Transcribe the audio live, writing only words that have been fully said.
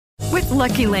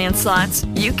Lucky Land Slots,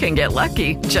 you can get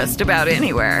lucky just about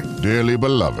anywhere. Dearly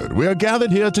beloved, we are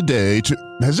gathered here today to...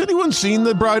 Has anyone seen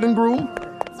the bride and groom?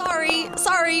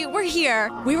 Sorry, we're here.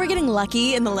 We were getting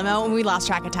lucky in the limo and we lost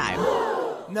track of time.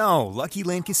 No, Lucky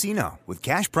Land Casino, with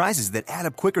cash prizes that add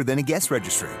up quicker than a guest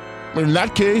registry. In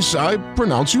that case, I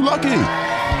pronounce you lucky.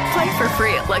 Play for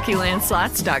free at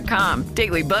LuckyLandSlots.com.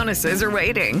 Daily bonuses are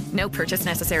waiting. No purchase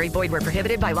necessary. Void where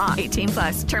prohibited by law.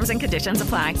 18+. Terms and conditions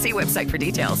apply. See website for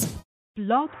details.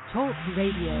 Blog Talk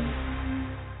Radio.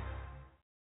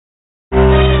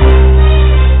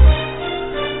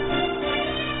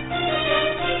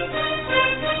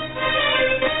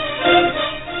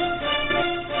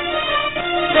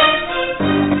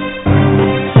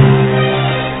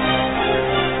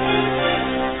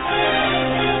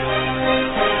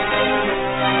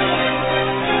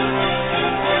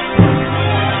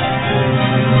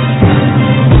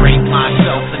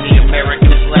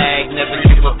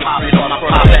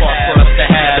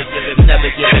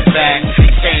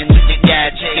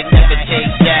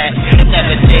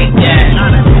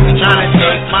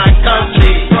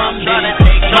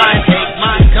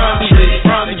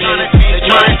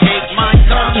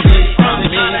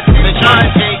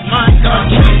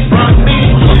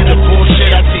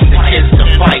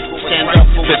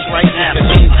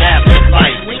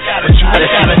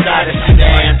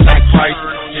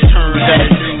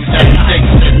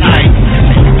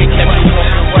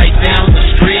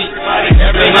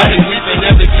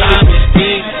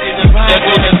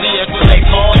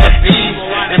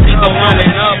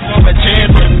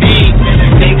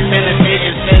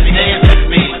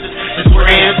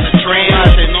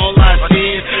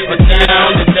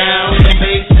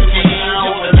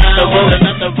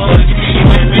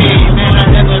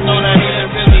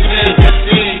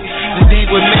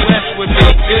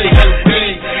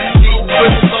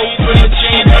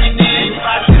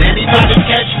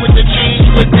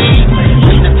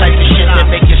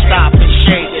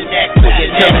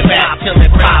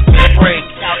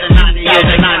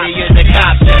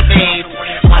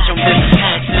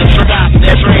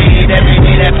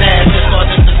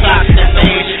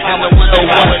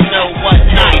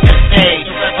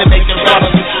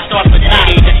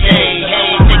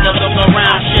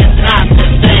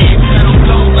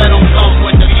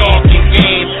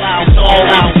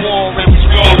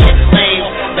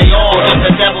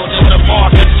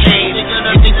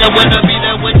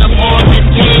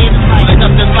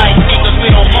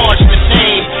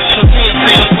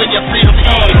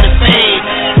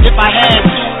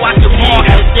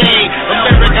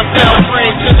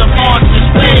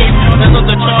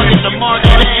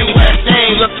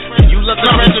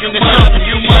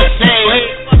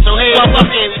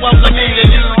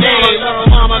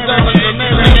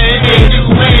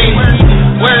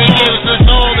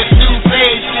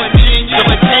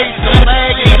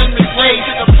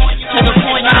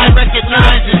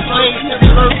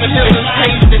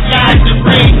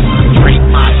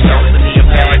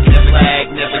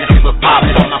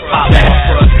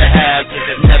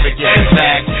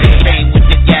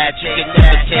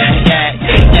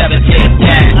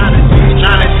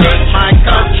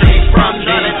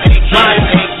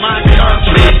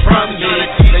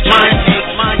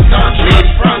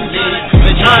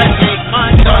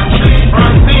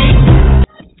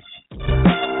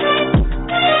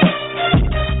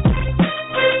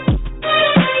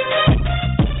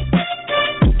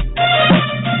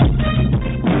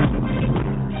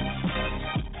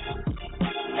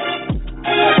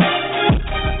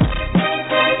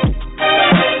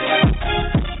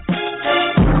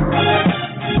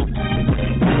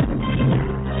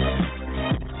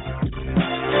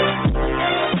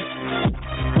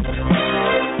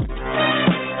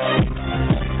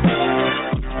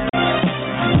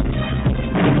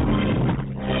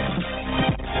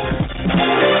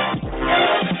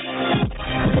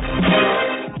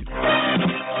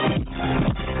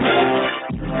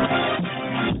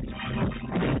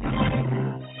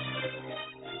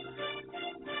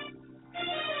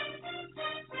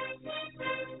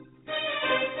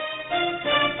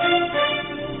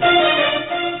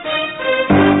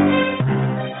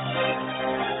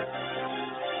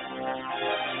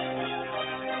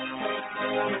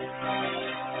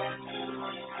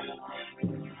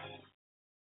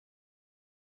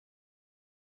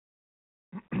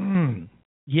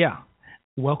 Yeah.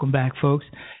 Welcome back, folks,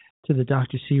 to the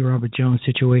Dr. C. Robert Jones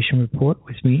Situation Report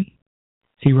with me,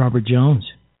 C. Robert Jones.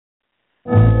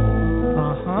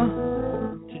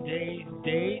 Today's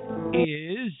date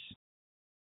is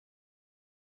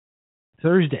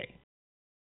Thursday,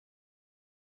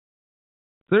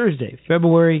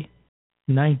 February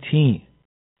 19th.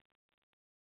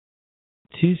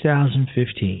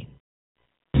 2015.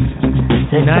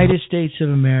 United States of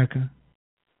America,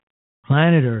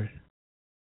 planet Earth,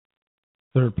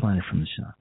 third planet from the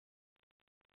sun.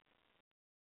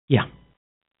 Yeah.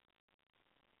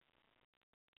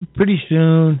 Pretty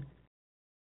soon,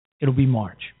 it'll be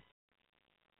March.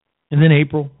 And then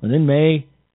April, and then May,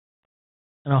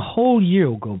 and a whole year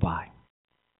will go by.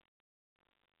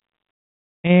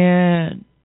 And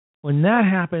when that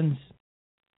happens,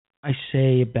 I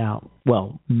say about,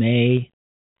 May,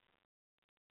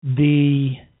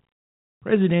 the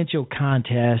presidential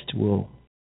contest will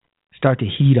start to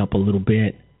heat up a little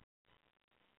bit,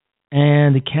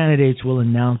 and the candidates will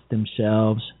announce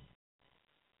themselves,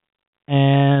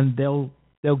 and they'll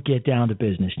get down to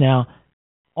business. Now,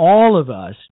 all of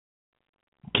us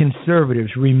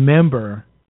conservatives remember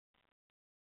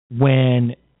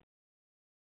when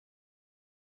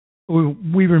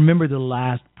we remember the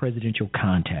last presidential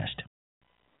contest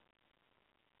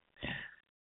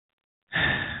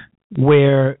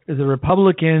where the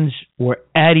Republicans were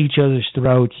at each other's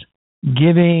throats,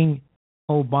 giving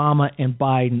Obama and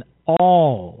Biden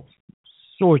all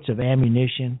sorts of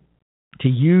ammunition to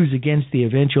use against the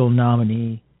eventual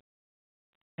nominee,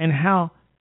 and how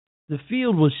the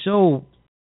field was so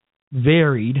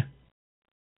varied,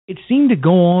 it seemed to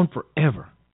go on forever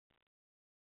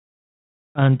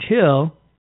until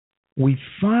we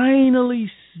finally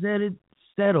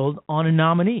settled on a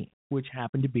nominee, which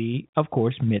happened to be, of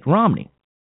course, Mitt Romney.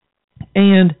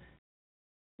 And,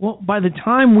 by the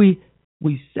time we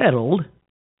settled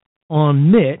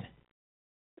on Mitt,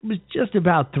 it was just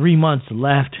about 3 months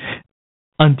left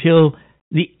until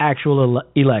the actual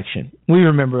election. We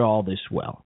remember all this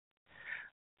well.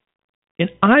 And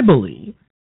I believe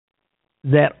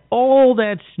that all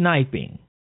that sniping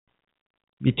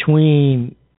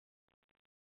between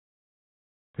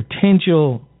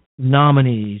potential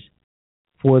nominees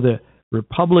for the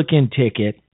Republican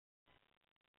ticket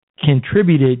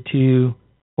contributed to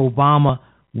Obama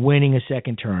winning a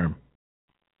second term.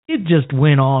 It just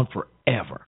went on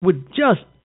forever, with just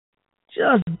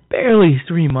barely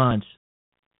 3 months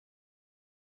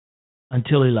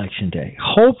until Election Day.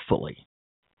 Hopefully,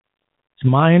 it's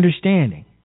my understanding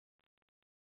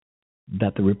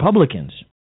that the Republicans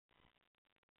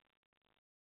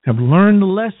have learned the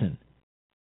lesson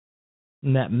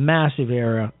in that massive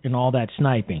era and all that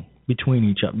sniping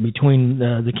between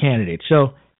the candidates.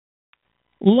 So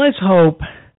let's hope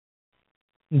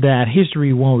that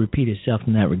history won't repeat itself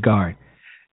in that regard.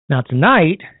 Now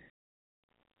tonight,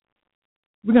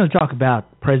 we're going to talk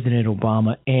about President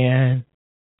Obama and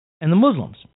the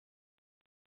Muslims,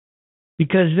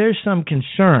 because there's some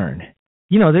concern.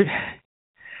 Let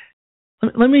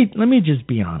me just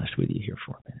be honest with you here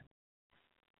for a minute.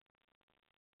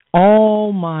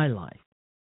 All my life,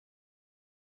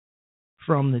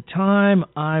 from the time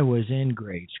I was in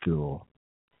grade school,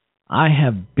 I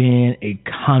have been a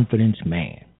confidence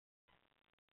man.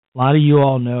 A lot of you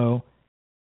all know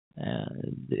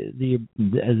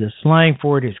the slang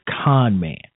for it is con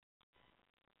man.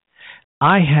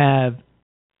 I have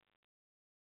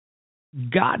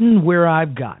gotten where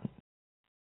I've gotten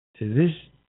to this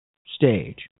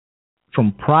stage,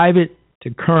 from private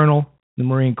to colonel in the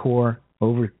Marine Corps,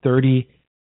 over 30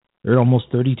 or almost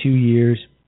 32 years,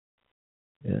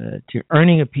 to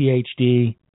earning a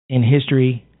PhD in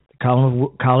history, the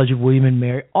College of William and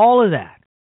Mary, all of that,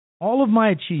 all of my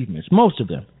achievements, most of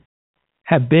them,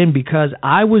 have been because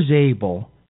I was able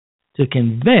to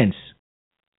convince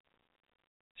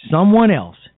someone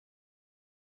else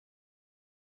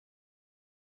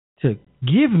to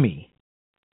give me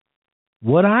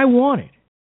what I wanted,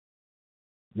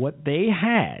 what they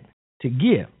had to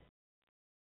give,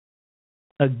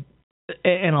 and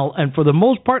for the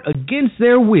most part against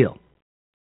their will,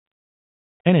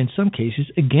 and in some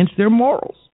cases against their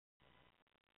morals.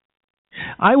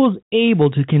 I was able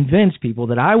to convince people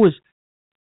that I was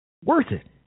worth it.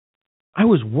 I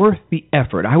was worth the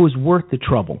effort. I was worth the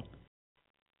trouble.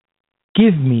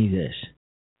 Give me this.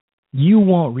 You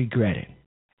won't regret it.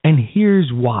 And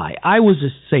here's why. I was a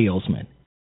salesman.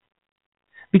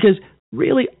 Because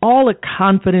really all a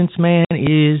confidence man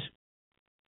is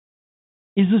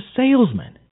a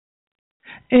salesman.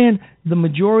 And the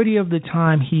majority of the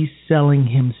time he's selling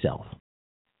himself,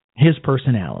 his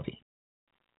personality.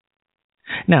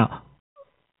 Now,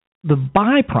 the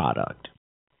byproduct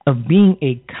of being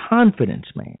a confidence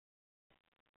man,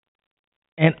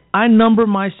 and I number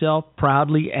myself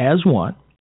proudly as one,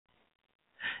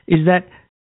 is that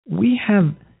we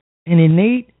have an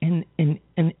innate and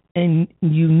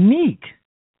unique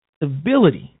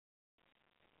ability,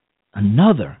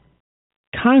 another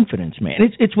confidence man.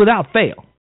 It's without fail.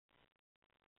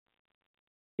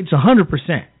 It's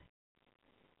 100%.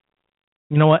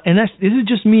 You know what? And this is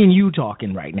just me and you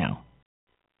talking right now.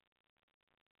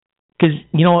 Because,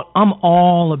 you know what? I'm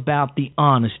all about the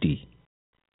honesty.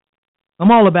 I'm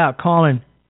all about calling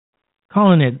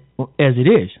it as it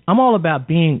is. I'm all about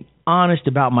being honest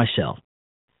about myself.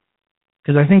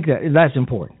 Because I think that's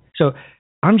important. So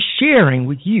I'm sharing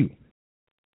with you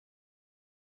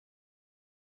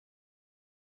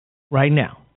right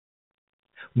now.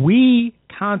 We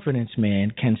confidence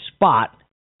men can spot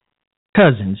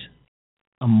cousins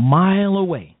a mile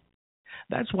away.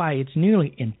 That's why it's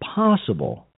nearly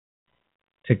impossible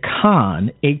to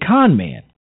con a con man,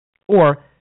 or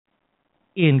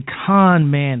in con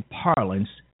man parlance,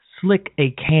 slick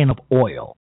a can of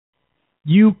oil.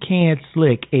 You can't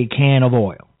slick a can of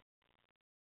oil.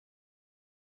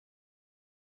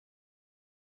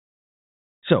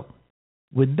 So,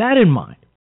 with that in mind,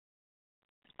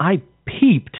 I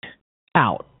peeped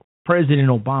out President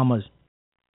Obama's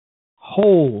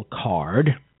whole card,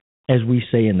 as we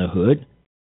say in the hood,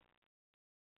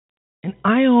 and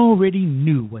I already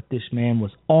knew what this man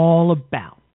was all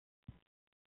about.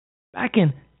 Back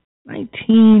in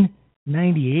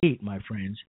 1998, my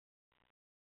friends,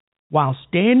 while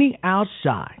standing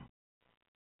outside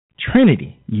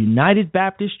Trinity United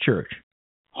Baptist Church,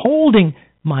 holding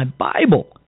my Bible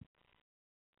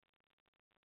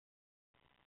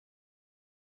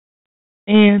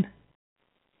and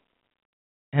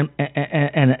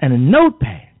a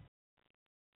notepad,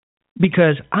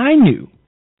 because I knew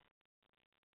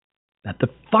that the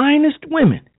finest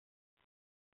women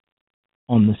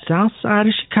on the south side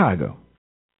of Chicago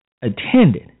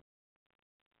attended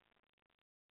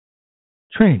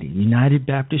Trinity United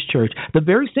Baptist Church, the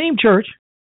very same church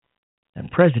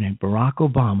that President Barack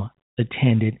Obama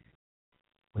attended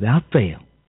without fail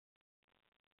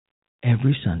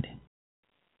every Sunday.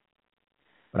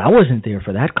 But I wasn't there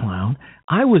for that clown.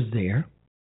 I was there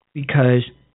because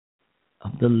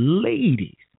of the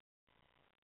ladies.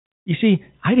 You see,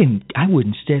 I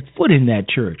wouldn't step foot in that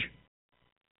church.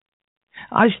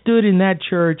 I stood in that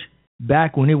church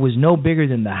back when it was no bigger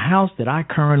than the house that I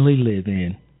currently live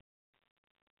in.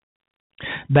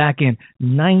 Back in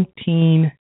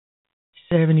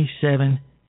 1977,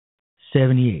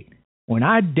 78, when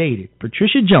I dated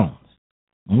Patricia Jones,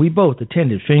 and we both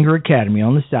attended Finger Academy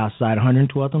on the south side,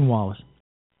 112th and Wallace.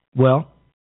 Well,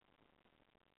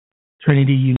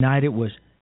 Trinity United was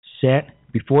set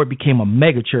before it became a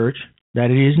mega church that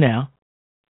it is now.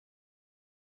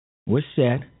 Was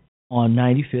set on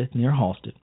 95th near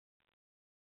Halsted.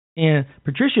 And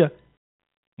Patricia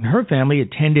and her family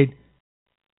attended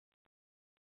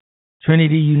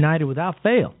Trinity United without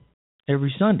fail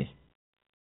every Sunday.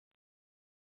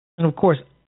 And of course,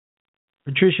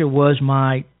 Patricia was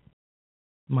my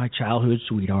childhood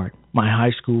sweetheart, my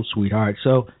high school sweetheart.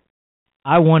 So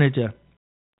I wanted to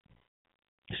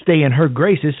stay in her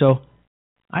graces, so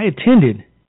I attended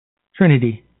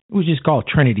Trinity. It was just called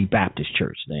Trinity Baptist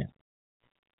Church then.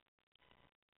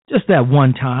 Just that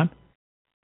one time.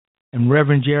 And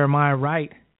Reverend Jeremiah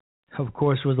Wright, of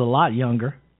course, was a lot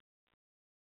younger.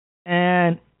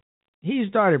 And he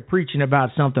started preaching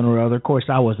about something or other. Of course,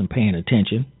 I wasn't paying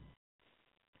attention.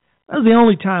 That was the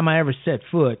only time I ever set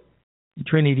foot in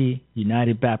Trinity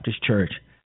United Baptist Church.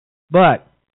 But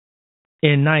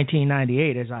in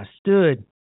 1998, as I stood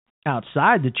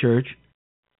outside the church,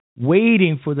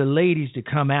 waiting for the ladies to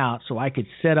come out so I could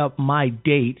set up my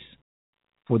dates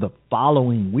for the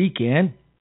following weekend,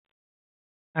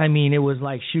 I mean, it was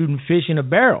like shooting fish in a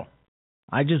barrel.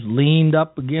 I just leaned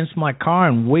up against my car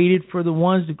and waited for them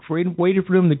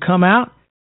to come out,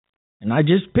 and I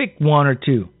just picked one or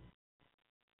two.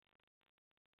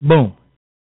 Boom.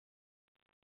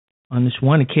 On this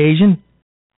one occasion,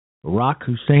 Barack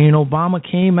Hussein Obama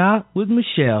came out with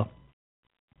Michelle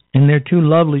and their two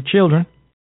lovely children,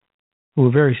 who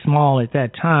were very small at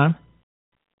that time.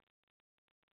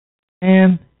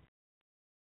 And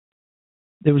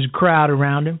there was a crowd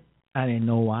around him. I didn't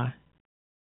know why.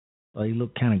 Well, he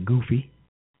looked kind of goofy.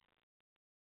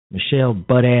 Michelle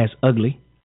butt-ass ugly,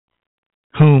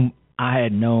 whom I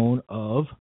had known of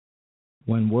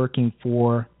when working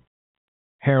for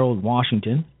Harold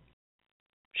Washington,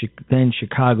 then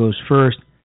Chicago's first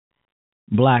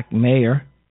black mayor.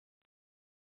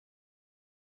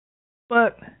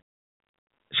 But,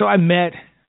 so I met,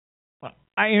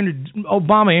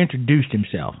 Obama introduced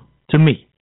himself to me,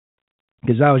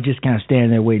 because I was just kind of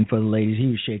standing there waiting for the ladies. He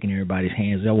was shaking everybody's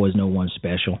hands. There was no one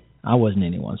special. I wasn't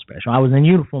anyone special. I was in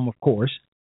uniform, of course.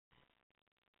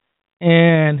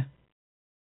 And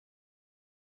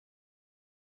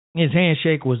his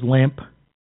handshake was limp.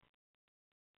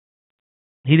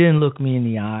 He didn't look me in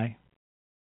the eye.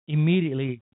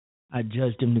 Immediately, I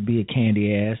judged him to be a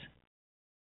candy ass.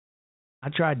 I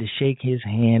tried to shake his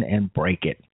hand and break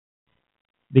it.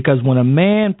 Because when a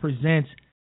man presents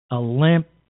a limp,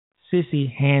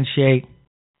 sissy handshake,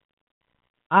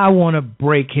 I want to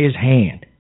break his hand.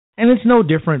 And it's no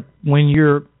different when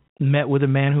you're met with a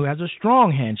man who has a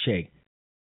strong handshake.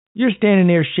 You're standing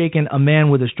there shaking a man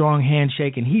with a strong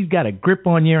handshake, and he's got a grip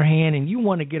on your hand, and you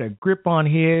want to get a grip on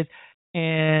his,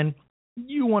 and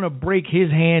you want to break his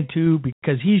hand too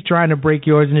because he's trying to break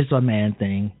yours, and it's a man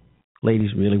thing.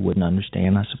 Ladies really wouldn't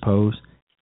understand, I suppose.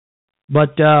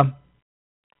 But the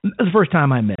first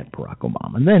time I met Barack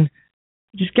Obama, and then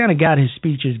just kind of got his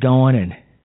speeches going,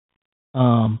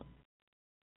 and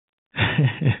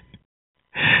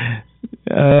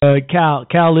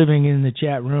Cal living in the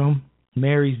chat room.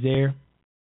 Mary's there.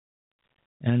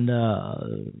 And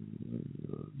the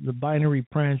Binary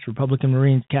Prince, Republican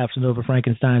Marines, Casanova,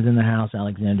 Frankenstein's in the house,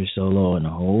 Alexander Solo, and a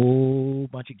whole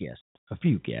bunch of guests. A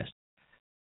few guests.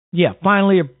 Yeah,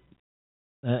 finally.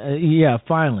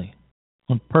 Finally.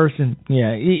 A person.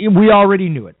 Yeah, we already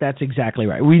knew it. That's exactly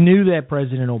right. We knew that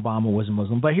President Obama was a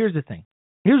Muslim. But here's the thing.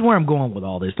 Here's where I'm going with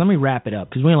all this. Let me wrap it up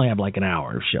because we only have like an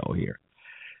hour of show here.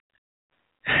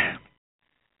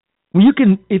 Well, you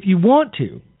can, if you want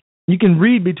to, you can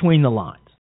read between the lines.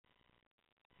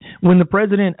 When the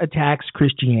president attacks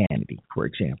Christianity, for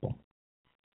example,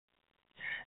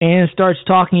 and starts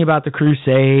talking about the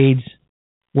Crusades,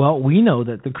 well, we know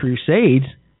that the Crusades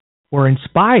were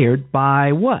inspired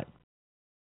by what?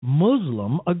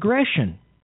 Muslim aggression.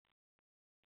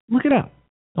 Look it up.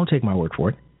 Don't take my word for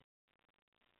it.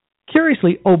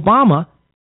 Curiously, Obama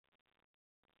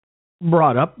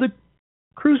brought up the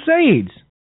Crusades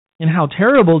and how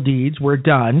terrible deeds were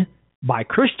done by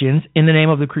Christians in the name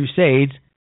of the Crusades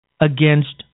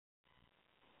against,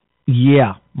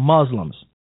 Muslims.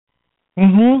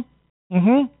 The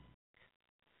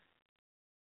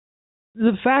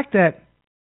fact that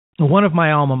one of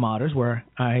my alma maters, where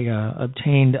I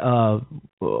obtained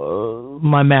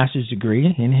my master's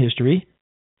degree in history,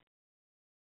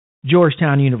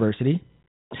 Georgetown University,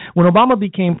 when Obama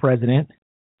became president,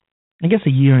 I guess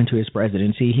a year into his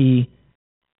presidency, he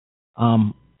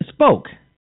spoke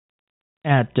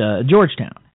at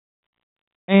Georgetown.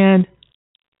 And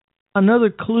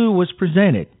another clue was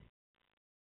presented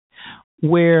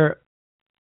where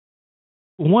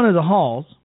one of the halls,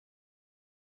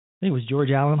 I think it was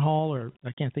George Allen Hall, or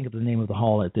I can't think of the name of the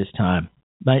hall at this time.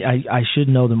 I should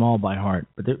know them all by heart,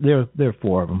 but there are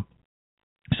four of them.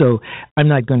 So I'm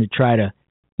not going to try to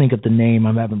think of the name.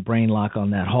 I'm having brain lock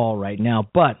on that hall right now.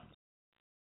 But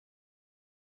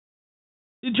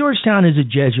Georgetown is a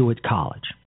Jesuit college.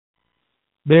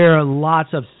 There are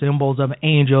lots of symbols of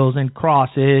angels and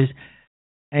crosses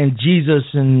and Jesus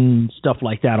and stuff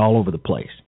like that all over the place.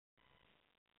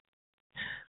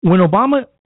 When Obama,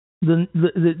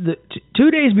 the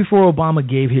 2 days before Obama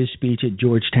gave his speech at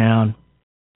Georgetown,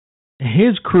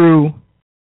 his crew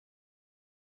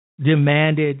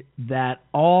demanded that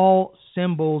all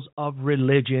symbols of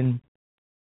religion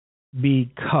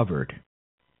be covered.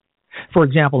 For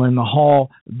example, in the hall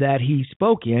that he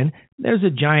spoke in, there's a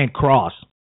giant cross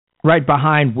right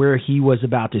behind where he was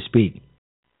about to speak.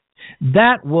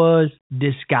 That was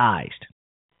disguised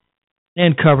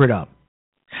and covered up.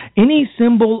 Any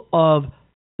symbol of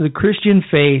the Christian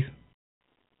faith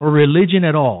or religion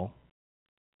at all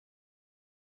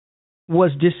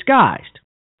was disguised,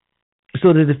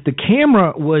 so that if the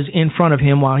camera was in front of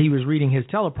him while he was reading his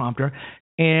teleprompter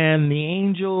and the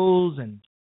angels and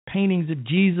paintings of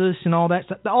Jesus and all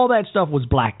that stuff was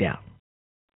blacked out.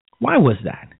 Why was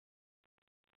that?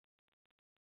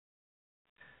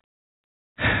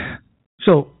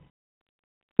 So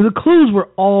the clues were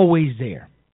always there.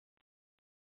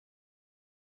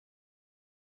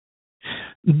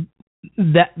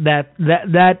 That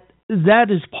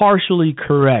is partially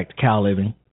correct, Cal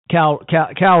Living. Cal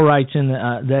writes in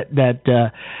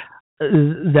that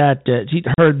he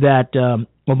heard that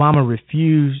Obama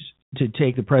refused to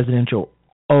take the presidential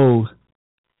oath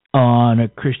on a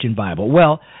Christian Bible.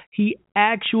 Well, he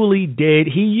actually did.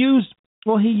 He used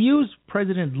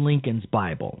President Lincoln's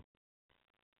Bible.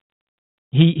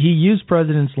 He used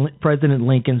President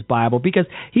Lincoln's Bible because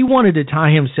he wanted to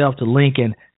tie himself to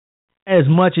Lincoln as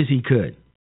much as he could.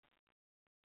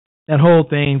 That whole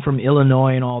thing from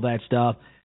Illinois and all that stuff,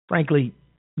 frankly,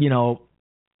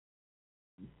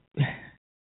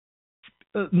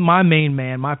 my main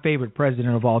man, my favorite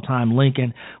president of all time,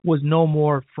 Lincoln, was no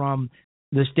more from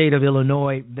the state of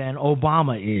Illinois than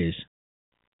Obama is.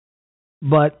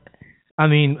 But,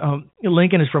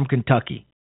 Lincoln is from Kentucky.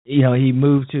 He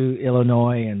moved to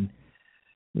Illinois, and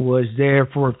was there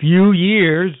for a few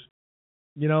years,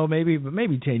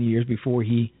 maybe 10 years before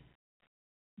he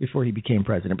became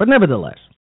president. But nevertheless,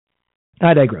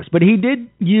 I digress. But he did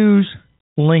use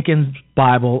Lincoln's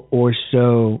Bible, or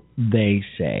so they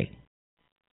say.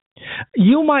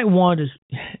 You might want to.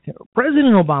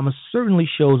 President Obama certainly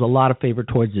shows a lot of favor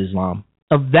towards Islam.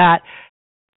 Of that,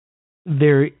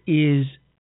 there is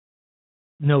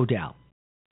no doubt.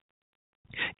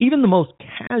 Even the most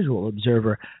casual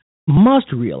observer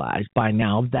must realize by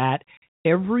now that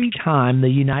every time the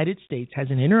United States has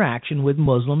an interaction with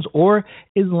Muslims or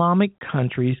Islamic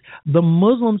countries, the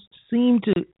Muslims seem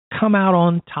to come out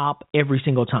on top every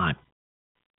single time.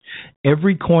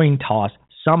 Every coin toss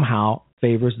somehow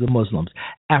favors the Muslims.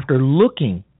 After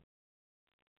looking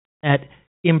at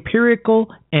empirical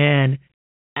and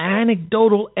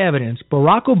anecdotal evidence,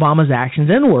 Barack Obama's actions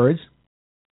and words,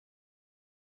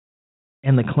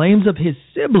 and the claims of his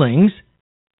siblings,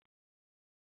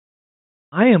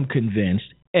 I am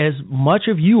convinced, as much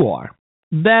of you are,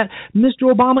 that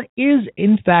Mr. Obama is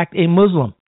in fact a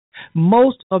Muslim.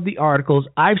 Most of the articles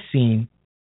I've seen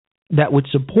that would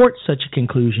support such a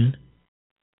conclusion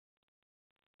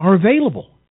are available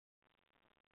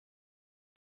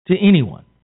to anyone.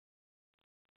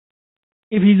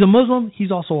 If he's a Muslim,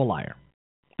 he's also a liar.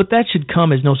 But that should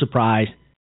come as no surprise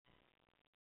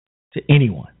to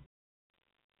anyone.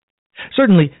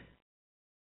 Certainly,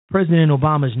 President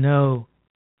Obama's no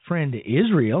friend to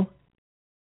Israel.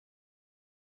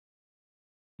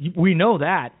 We know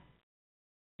that.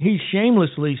 He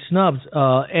shamelessly snubs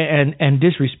and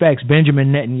disrespects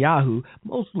Benjamin Netanyahu,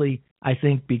 mostly, I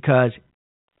think, because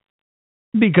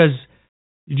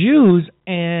Jews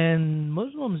and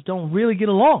Muslims don't really get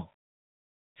along.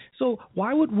 So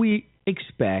why would we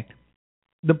expect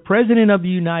the President of the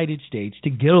United States to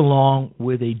get along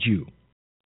with a Jew?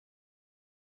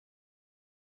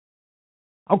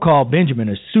 I'll call Benjamin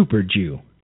a super Jew.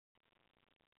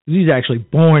 He's actually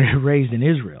born and raised in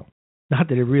Israel. Not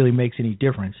that it really makes any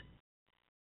difference.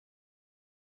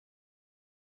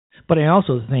 But I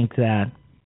also think that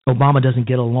Obama doesn't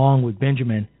get along with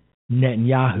Benjamin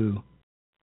Netanyahu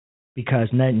because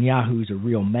Netanyahu's a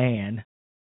real man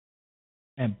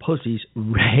and pussies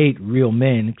hate real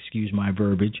men, excuse my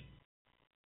verbiage.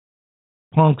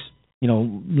 Punks,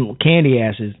 little candy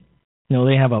asses,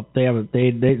 they have an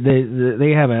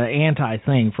anti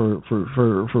thing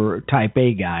for type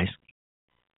A guys.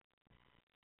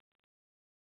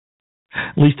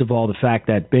 Least of all the fact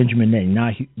that Benjamin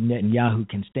Netanyahu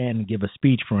can stand and give a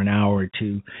speech for an hour or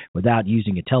two without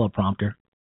using a teleprompter,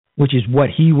 which is what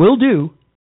he will do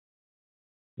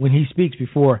when he speaks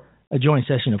before a joint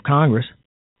session of Congress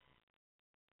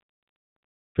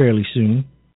fairly soon.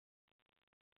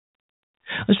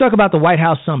 Let's talk about the White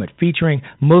House summit featuring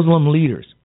Muslim leaders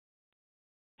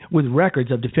with records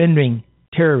of defending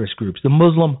terrorist groups. The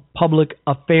Muslim Public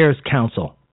Affairs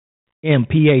Council,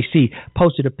 MPAC,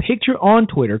 posted a picture on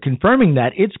Twitter confirming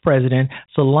that its president,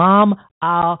 Salam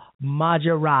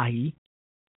al-Majrahi,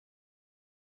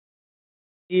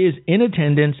 is in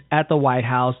attendance at the White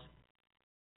House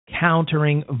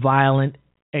Countering Violent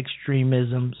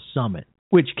Extremism Summit,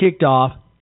 which kicked off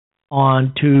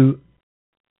on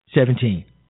 2/17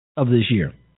 of this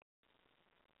year.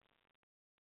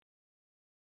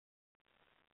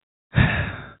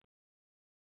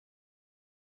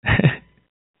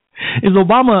 Is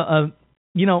Obama,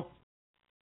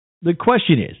 the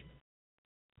question is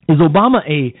Obama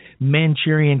a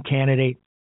Manchurian candidate?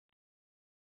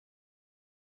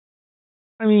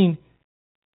 I mean,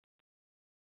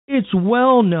 it's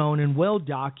well known and well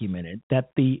documented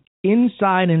that the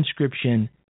inside inscription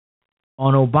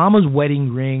on Obama's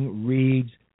wedding ring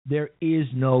reads, "There is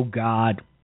no God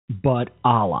but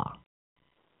Allah."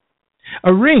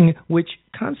 A ring which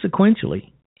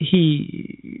consequentially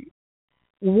he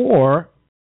wore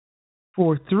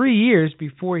for 3 years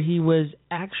before he was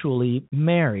actually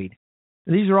married.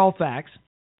 These are all facts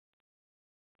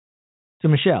to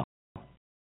Michelle.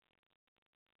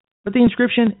 But the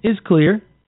inscription is clear.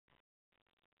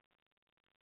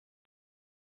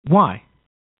 Why?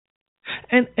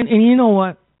 And you know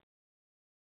what?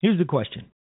 Here's the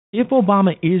question. If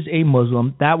Obama is a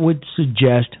Muslim, that would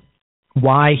suggest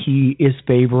why he is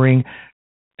favoring,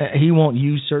 he won't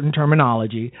use certain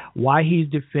terminology, why he's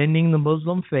defending the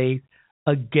Muslim faith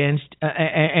against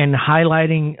and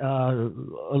highlighting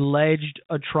alleged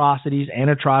atrocities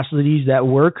that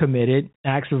were committed,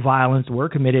 acts of violence were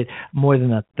committed more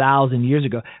than 1,000 years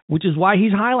ago, which is why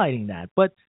he's highlighting that.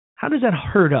 But how does that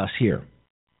hurt us here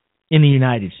in the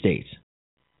United States?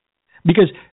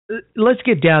 Because let's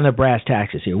get down to brass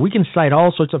taxes here. We can cite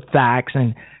all sorts of facts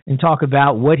and talk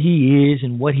about what he is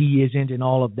and what he isn't and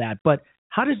all of that. But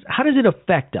how does it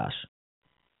affect us?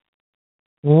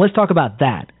 Well, let's talk about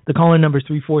that. The call-in number is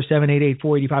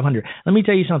 347-884-8500. Let me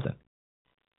tell you something.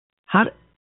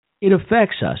 It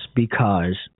affects us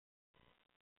because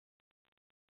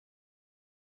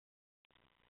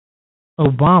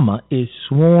Obama is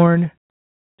sworn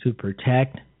to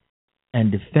protect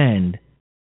and defend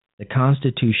the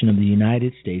Constitution of the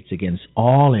United States against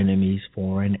all enemies,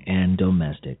 foreign and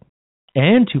domestic,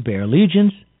 and to bear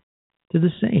allegiance to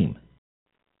the same.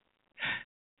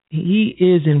 He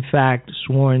is, in fact,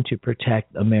 sworn to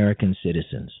protect American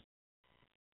citizens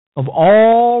of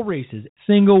all races,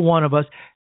 single one of us.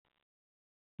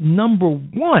 Number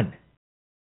one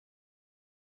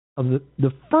of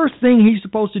the first thing he's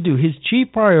supposed to do, his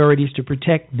chief priority is to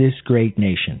protect this great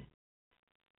nation.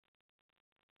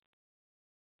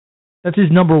 That's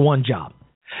his number one job.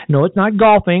 No, it's not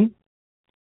golfing.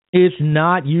 It's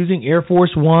not using Air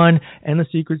Force One and the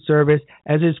Secret Service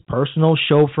as his personal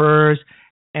chauffeurs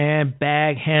and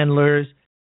bag handlers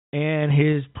and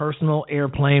his personal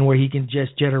airplane where he can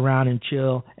just jet around and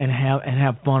chill and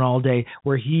have fun all day,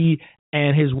 where he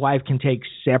and his wife can take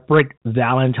separate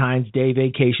Valentine's Day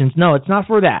vacations. No, it's not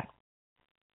for that.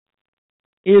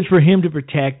 It's for him to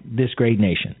protect this great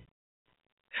nation.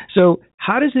 So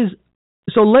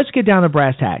let's get down to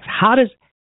brass tacks.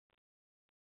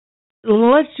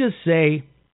 Let's just say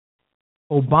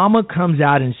Obama comes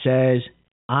out and says,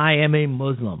 I am a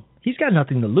Muslim. He's got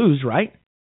nothing to lose, right?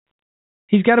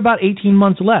 He's got about 18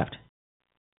 months left.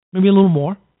 Maybe a little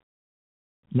more.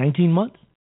 19 months.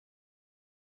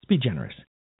 Let's be generous.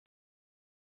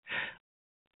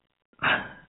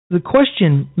 The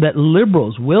question that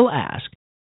liberals will ask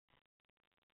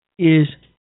is,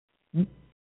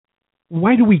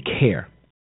 why do we care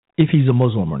if he's a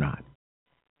Muslim or not?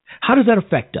 How does that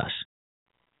affect us?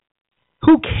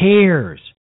 Who cares?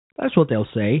 That's what they'll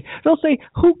say. They'll say,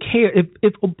 who cares?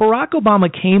 If Barack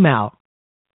Obama came out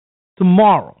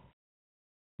tomorrow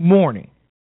morning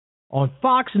on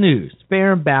Fox News,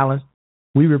 Fair and Balanced,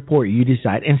 We Report, You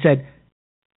Decide, and said,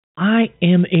 I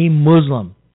am a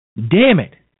Muslim. Damn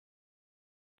it.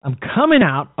 I'm coming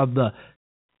out of the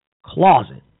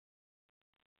closet.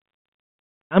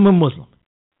 I'm a Muslim.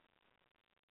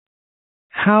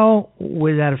 How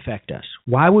would that affect us?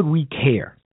 Why would we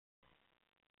care?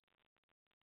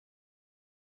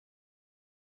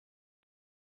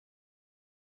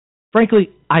 Frankly,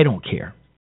 I don't care.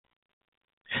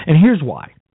 And here's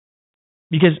why.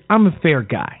 Because I'm a fair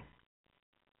guy.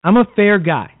 I'm a fair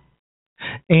guy.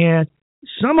 And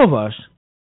some of us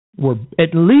were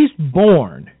at least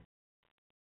born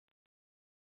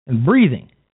and breathing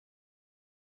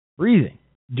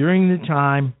during the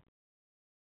time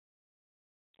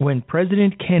when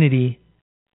President Kennedy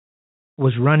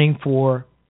was running for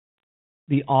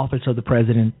the office of the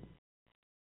presidency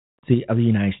of the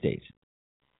United States.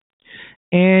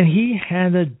 And he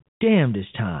had the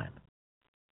damnedest time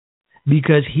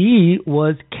because he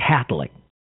was Catholic.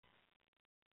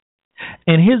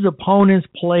 And his opponents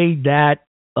played that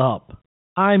up.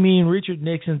 I mean, Richard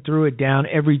Nixon threw it down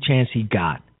every chance he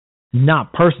got.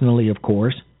 Not personally, of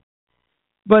course,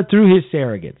 but through his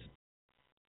surrogates.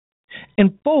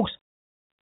 And folks,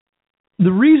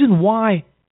 the reason why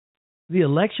the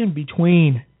election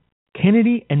between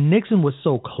Kennedy and Nixon was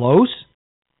so close,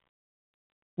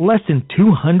 less than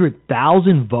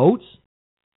 200,000 votes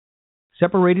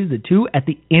separated the two at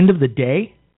the end of the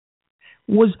day,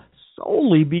 was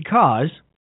solely because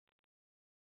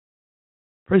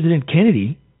President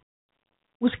Kennedy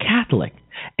was Catholic.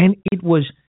 And it was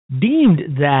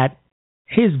deemed that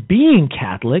his being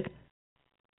Catholic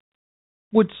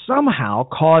would somehow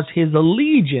cause his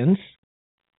allegiance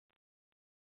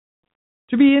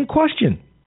to be in question.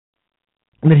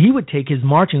 And that he would take his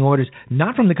marching orders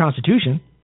not from the Constitution,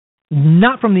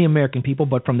 not from the American people,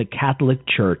 but from the Catholic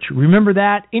Church. Remember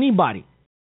that? Anybody?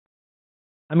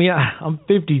 I mean, I'm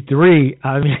 53.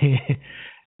 I mean,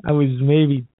 I was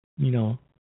maybe,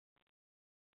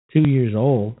 2 years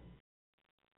old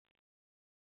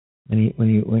when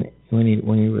he was,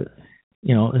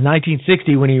 in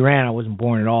 1960 when he ran. I wasn't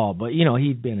born at all, but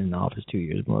he'd been in office 2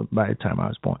 years by the time I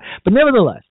was born. But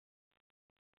nevertheless,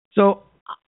 so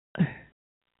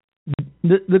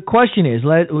the question is,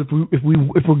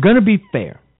 if we're going to be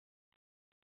fair,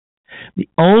 the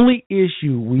only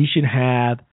issue we should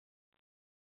have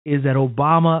is that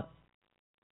Obama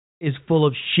is full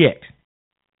of shit.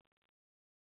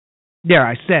 There,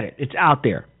 I said it. It's out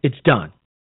there. It's done.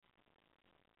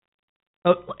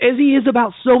 As he is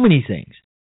about so many things.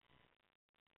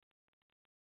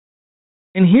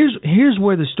 And here's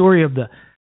where the story of the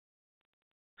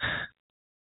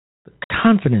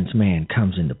confidence man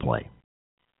comes into play.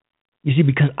 You see,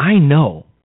 because I know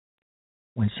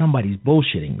when somebody's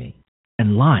bullshitting me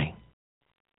and lying.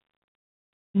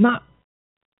 Not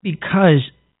because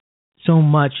so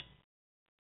much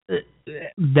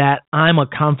that I'm a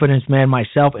confidence man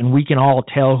myself and we can all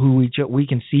tell we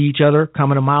can see each other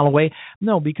coming a mile away.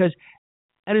 No, because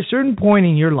at a certain point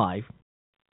in your life,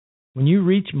 when you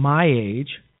reach my age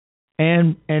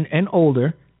and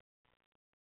older,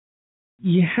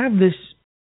 you have this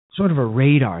sort of a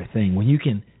radar thing when you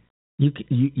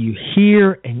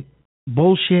hear and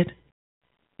bullshit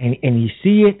and you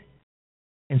see it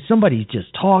and somebody's just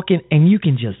talking and you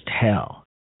can just tell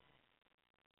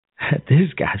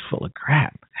this guy's full of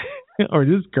crap or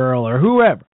this girl or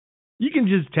whoever. You can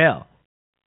just tell.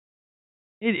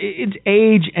 It's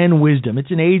age and wisdom. It's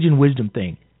an age and wisdom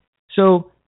thing.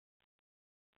 So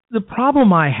the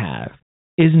problem I have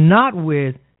is not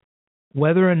with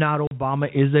whether or not Obama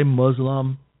is a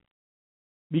Muslim,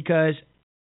 because,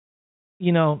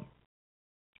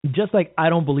 just like I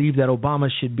don't believe that Obama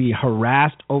should be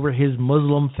harassed over his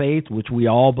Muslim faith, which we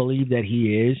all believe that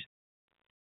he is,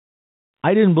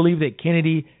 I didn't believe that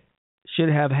Kennedy should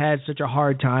have had such a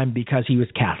hard time because he was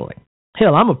Catholic.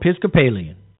 Hell, I'm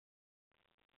Episcopalian.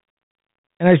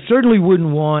 And I certainly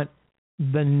wouldn't want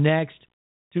the next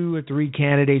 2 or 3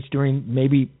 candidates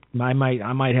maybe I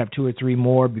might have 2 or 3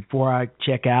 more before I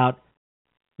check out.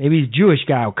 Maybe a Jewish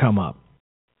guy will come up.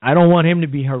 I don't want him to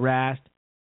be harassed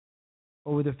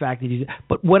over the fact that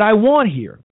but what I want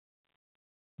here,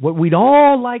 what we'd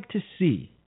all like to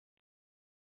see,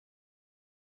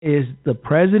 is the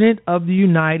President of the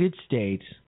United States,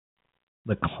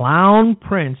 the Clown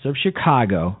Prince of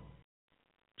Chicago,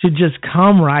 to just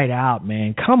come right out,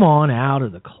 man. Come on out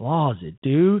of the closet,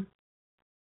 dude.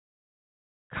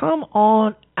 Come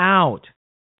on out.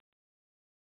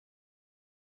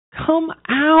 Come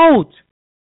out.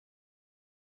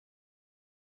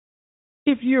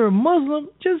 If you're a Muslim,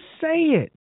 just say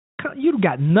it. You've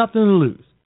got nothing to lose.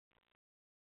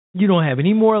 You don't have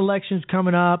any more elections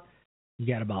coming up.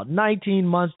 You got about 19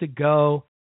 months to go.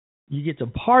 You get to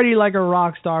party like a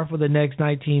rock star for the next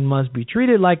 19 months. Be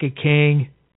treated like a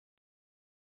king.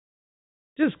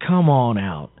 Just come on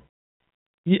out.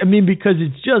 I mean, because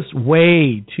it's just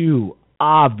way too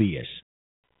obvious.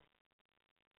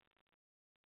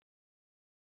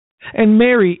 And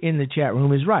Mary in the chat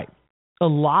room is right. A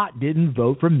lot didn't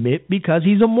vote for Mitt because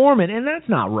he's a Mormon, and that's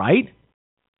not right.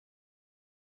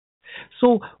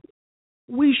 So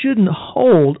we shouldn't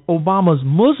hold Obama's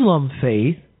Muslim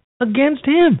faith against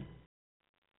him.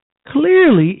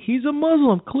 Clearly, he's a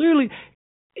Muslim. Clearly,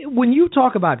 when you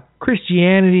talk about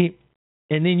Christianity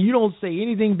and then you don't say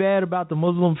anything bad about the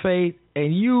Muslim faith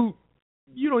and you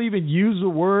don't even use the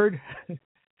word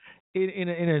in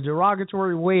a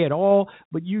derogatory way at all,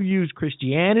 but you use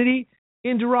Christianity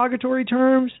in derogatory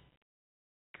terms,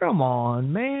 come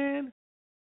on, man.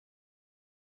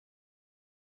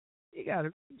 You got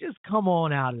to just come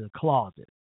on out of the closet.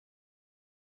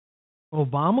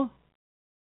 Obama?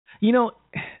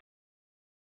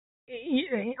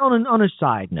 On a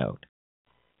side note,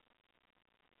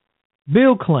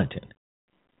 Bill Clinton,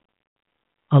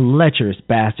 a lecherous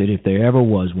bastard if there ever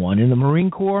was one. In the Marine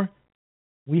Corps,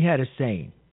 we had a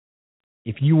saying,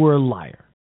 if you were a liar,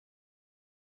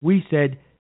 we said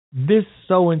this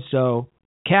so-and-so,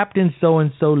 Captain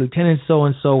so-and-so, Lieutenant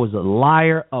so-and-so was a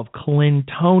liar of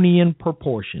Clintonian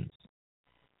proportions.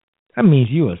 That means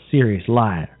you a serious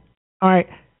liar. All right,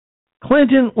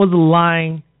 Clinton was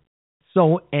lying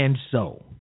so-and-so.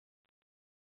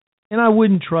 And I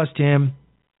wouldn't trust him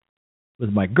with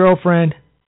my girlfriend,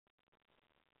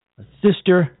 a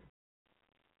sister,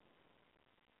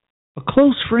 a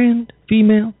close friend,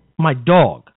 female, my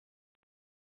dog.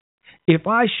 If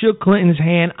I shook Clinton's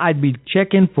hand, I'd be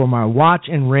checking for my watch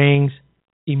and rings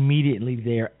immediately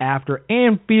thereafter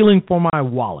and feeling for my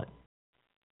wallet.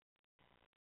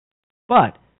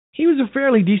 But he was a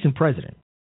fairly decent president.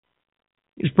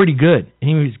 He was pretty good, and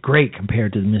he was great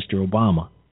compared to Mr. Obama.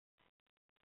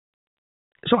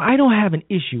 So I don't have an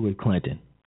issue with Clinton.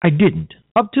 I didn't.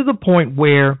 Up to the point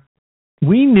where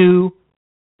we knew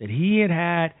that he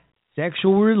had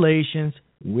sexual relations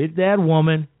with that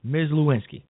woman, Ms.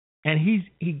 Lewinsky. And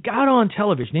he got on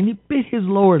television and he bit his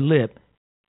lower lip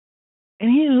and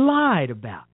he lied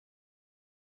about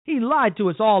it. He lied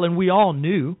to us all, and we all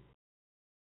knew.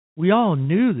 We all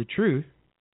knew the truth.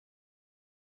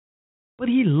 But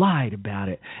he lied about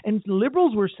it. And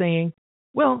liberals were saying,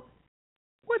 well,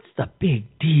 what's the big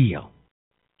deal?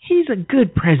 He's a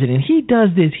good president. He does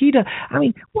this.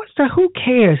 Who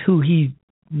cares who he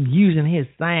using his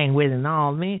thing with and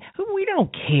all, man. We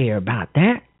don't care about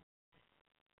that.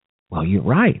 Well, you're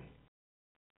right.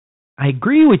 I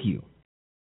agree with you.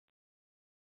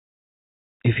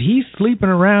 If he's sleeping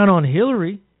around on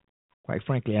Hillary, quite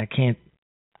frankly, I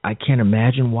can't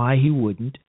imagine why he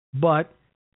wouldn't. But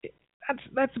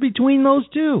that's between those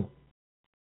two.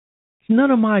 It's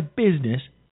none of my business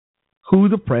who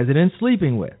the president's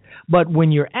sleeping with. But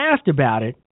when you're asked about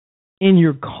it and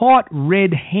you're caught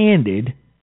red-handed,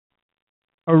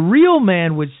 a real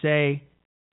man would say,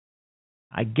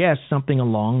 I guess something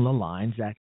along the lines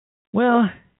that, well,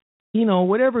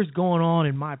 whatever's going on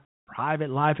in my private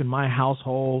life, in my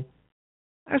household,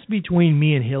 that's between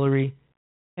me and Hillary.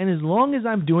 And as long as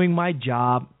I'm doing my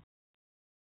job,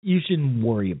 you shouldn't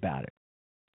worry about it.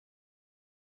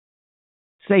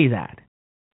 Say that,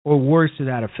 or words to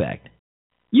that effect.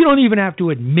 You don't even have to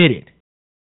admit it.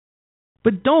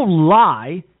 But don't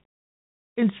lie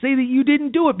and say that you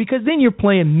didn't do it, because then you're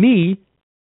playing me,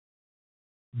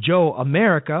 Joe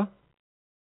America,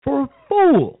 for a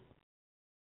fool.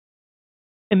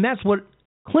 And that's what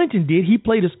Clinton did. He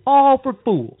played us all for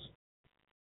fools.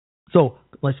 So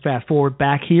let's fast forward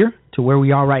back here to where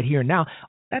we are right here now.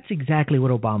 That's exactly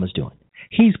what Obama's doing.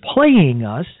 He's playing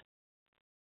us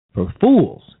for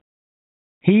fools.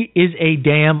 He is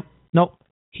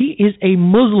he is a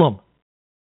Muslim.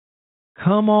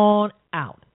 Come on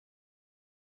out.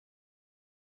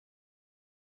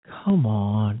 Come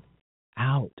on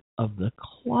out of the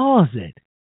closet.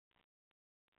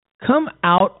 Come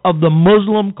out of the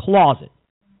Muslim closet.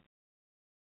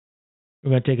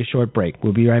 We're going to take a short break.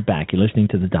 We'll be right back. You're listening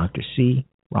to the Dr. C.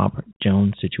 Robert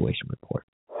Jones Situation Report.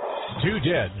 2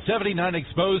 dead, 79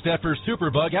 exposed after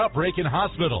superbug outbreak in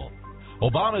hospital.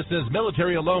 Obama says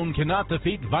military alone cannot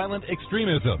defeat violent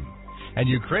extremism. And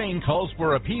Ukraine calls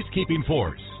for a peacekeeping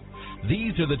force.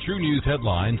 These are the True News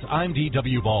headlines. I'm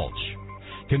D.W. Balch.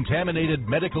 Contaminated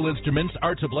medical instruments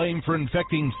are to blame for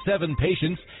infecting 7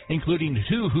 patients, including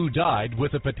 2 who died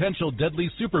with a potential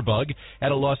deadly superbug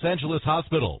at a Los Angeles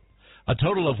hospital. A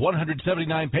total of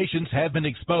 179 patients have been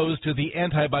exposed to the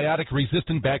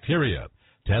antibiotic-resistant bacteria.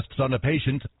 Tests on a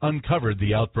patient uncovered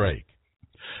the outbreak.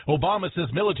 Obama says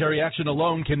military action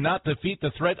alone cannot defeat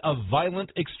the threat of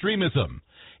violent extremism.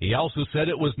 He also said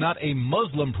it was not a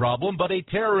Muslim problem, but a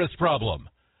terrorist problem.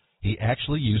 He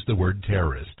actually used the word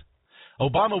terrorist.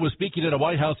 Obama was speaking at a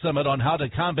White House summit on how to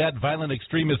combat violent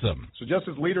extremism. So just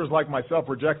as leaders like myself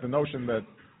reject the notion that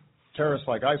terrorists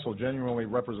like ISIL genuinely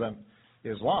represent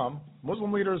Islam,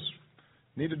 Muslim leaders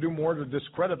need to do more to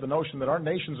discredit the notion that our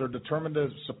nations are determined to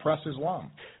suppress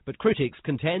Islam. But critics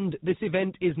contend this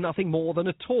event is nothing more than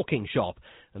a talking shop,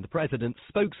 and the president's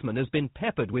spokesman has been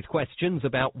peppered with questions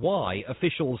about why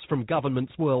officials from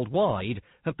governments worldwide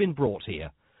have been brought here.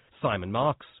 Simon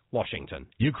Marks, Washington.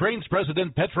 Ukraine's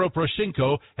President Petro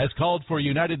Poroshenko has called for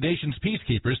United Nations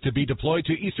peacekeepers to be deployed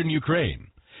to eastern Ukraine.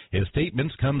 His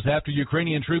statements comes after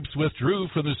Ukrainian troops withdrew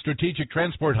from the strategic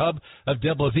transport hub of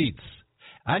Deblavitz.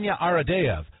 Anya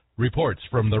Aradeev reports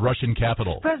from the Russian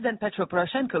capital. President Petro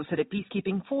Poroshenko said a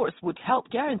peacekeeping force would help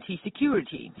guarantee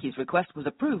security. His request was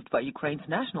approved by Ukraine's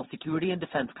National Security and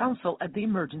Defense Council at the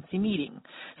emergency meeting.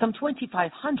 Some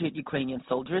 2,500 Ukrainian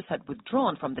soldiers had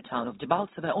withdrawn from the town of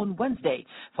Debaltseve on Wednesday,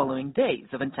 following days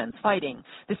of intense fighting.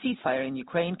 The ceasefire in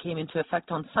Ukraine came into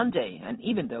effect on Sunday, and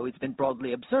even though it's been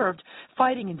broadly observed,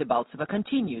 fighting in Debaltseve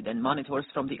continued, and monitors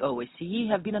from the OSCE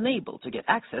have been unable to get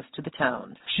access to the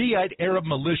town. Shiite Arab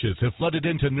militias have flooded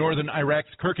into northern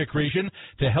Iraq's Kirkuk region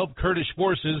to help Kurdish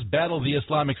forces battle the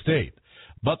Islamic State.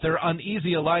 But their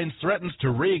uneasy alliance threatens to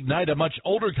reignite a much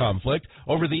older conflict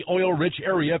over the oil-rich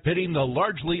area, pitting the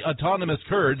largely autonomous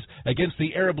Kurds against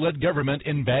the Arab-led government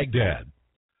in Baghdad.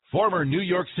 Former New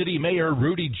York City Mayor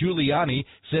Rudy Giuliani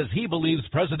says he believes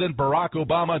President Barack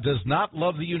Obama does not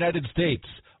love the United States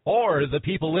or the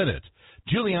people in it.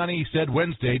 Giuliani said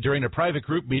Wednesday during a private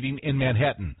group meeting in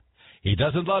Manhattan, "He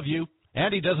doesn't love you,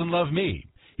 and he doesn't love me.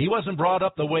 He wasn't brought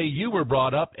up the way you were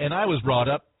brought up, and I was brought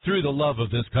up through the love of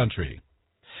this country."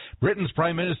 Britain's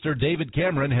Prime Minister David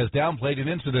Cameron has downplayed an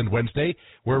incident Wednesday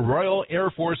where Royal Air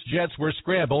Force jets were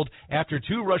scrambled after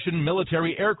 2 Russian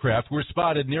military aircraft were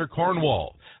spotted near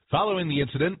Cornwall. Following the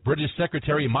incident, British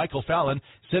Secretary Michael Fallon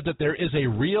said that there is a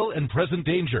real and present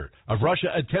danger of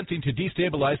Russia attempting to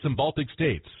destabilize some Baltic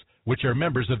states, which are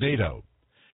members of NATO.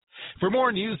 For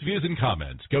more news, views, and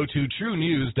comments, go to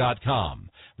TrueNews.com.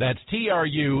 That's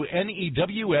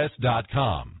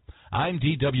TrueNews.com. I'm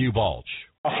D.W. Balch.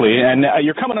 And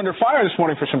you're coming under fire this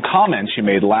morning for some comments you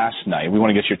made last night. We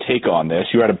want to get your take on this.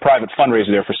 You had a private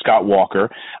fundraiser there for Scott Walker,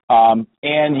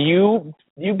 and you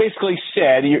basically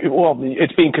said,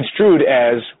 it's being construed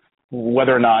as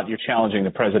whether or not you're challenging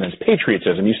the president's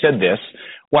patriotism. You said this: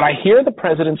 when I hear the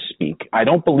president speak, I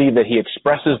don't believe that he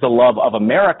expresses the love of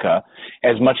America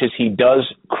as much as he does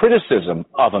criticism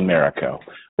of America.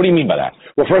 What do you mean by that?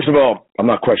 Well, first of all, I'm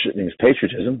not questioning his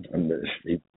patriotism.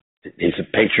 He's a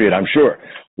patriot, I'm sure.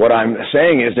 What I'm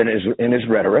saying is that in his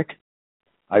rhetoric,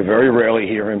 I very rarely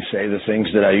hear him say the things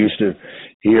that I used to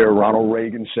hear Ronald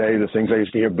Reagan say, the things I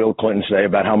used to hear Bill Clinton say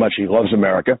about how much he loves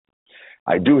America.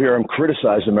 I do hear him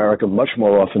criticize America much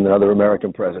more often than other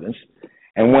American presidents.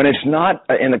 And when it's not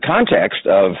in the context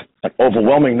of an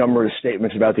overwhelming number of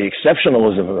statements about the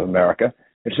exceptionalism of America,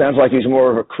 it sounds like he's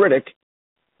more of a critic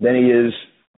than he is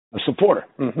a supporter.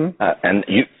 And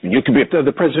you could be...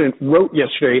 The president wrote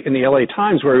yesterday in the LA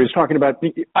Times where he was talking about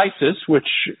ISIS, which,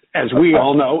 as we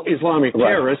all know, Islamic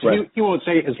terrorists. Right. He won't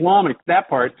say Islamic, that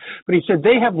part, but he said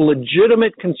they have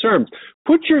legitimate concerns.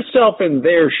 Put yourself in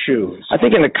their shoes. I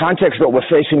think in the context of what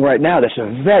we're facing right now, that's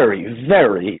a very,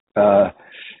 very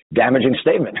damaging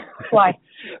statement. Why?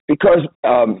 Because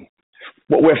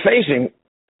what we're facing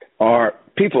are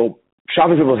people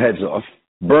chopping people's heads off,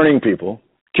 burning people,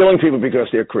 killing people because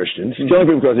they're Christians, killing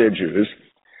people because they're Jews.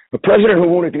 A president who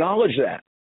won't acknowledge that.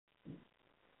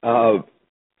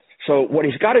 So what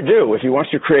he's got to do, if he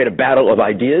wants to create a battle of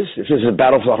ideas, if this is a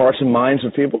battle for the hearts and minds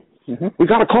of people, we've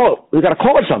got to call it. We've got to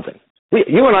call it something.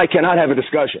 You and I cannot have a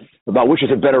discussion about which is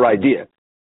a better idea,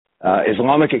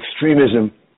 Islamic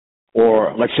extremism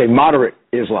or, let's say, moderate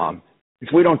Islam, if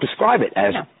we don't describe it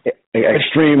as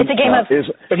extreme. It's a game of...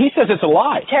 But he says it's a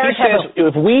lie. He says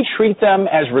if we treat them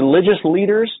as religious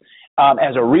leaders,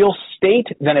 as a real state,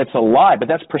 then it's a lie. But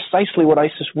that's precisely what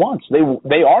ISIS wants.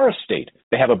 They are a state.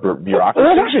 They have a bureaucracy.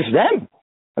 Well, that's just them.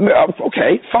 I mean,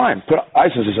 okay, fine. Put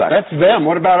ISIS aside. That's them.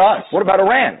 What about us? What about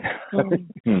Iran?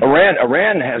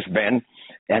 Iran has been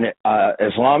an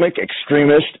Islamic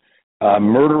extremist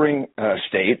murdering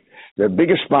state, the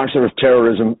biggest sponsor of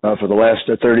terrorism for the last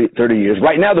 30 years.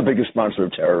 Right now, the biggest sponsor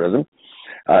of terrorism.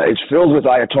 It's filled with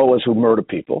ayatollahs who murder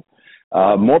people.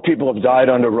 More people have died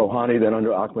under Rouhani than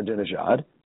under Ahmadinejad.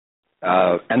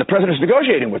 And the president's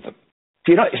negotiating with them.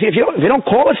 If you don't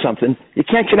call it something, you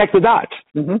can't connect the dots.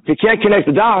 If you can't connect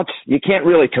the dots, you can't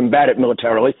really combat it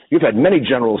militarily. You've had many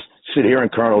generals sit here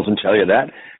and colonels and tell you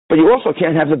that. But you also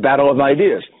can't have the battle of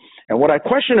ideas. And what I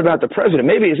question about the president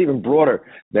maybe is even broader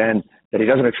than that he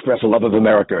doesn't express a love of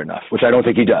America enough, which I don't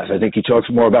think he does. I think he talks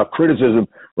more about criticism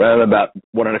rather than about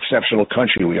what an exceptional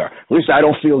country we are. At least I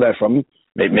don't feel that from him.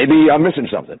 Maybe I'm missing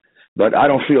something, but I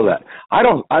don't feel that. I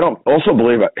don't also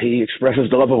believe he expresses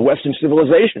the love of Western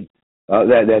civilization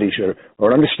that he should,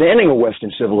 or an understanding of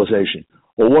Western civilization,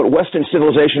 or what Western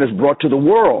civilization has brought to the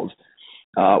world.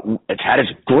 It's had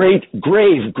its grave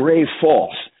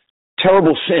faults,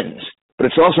 terrible sins. But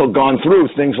it's also gone through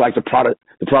things like the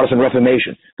Protestant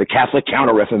Reformation, the Catholic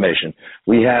Counter-Reformation.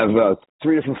 We have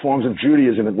 3 different forms of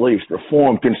Judaism at least: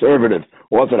 Reform, Conservative,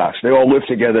 Orthodox. They all live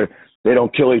together. They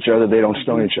don't kill each other. They don't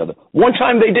stone each other. One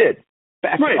time they did,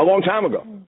 back a long time ago.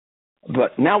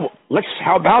 But now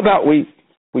how about we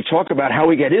talk about how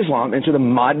we get Islam into the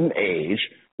modern age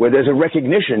where there's a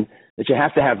recognition that you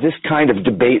have to have this kind of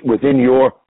debate within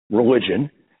your religion,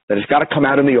 that it's got to come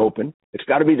out in the open. It's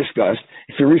got to be discussed.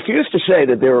 If you refuse to say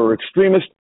that there are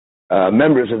extremist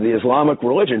members of the Islamic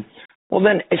religion, well,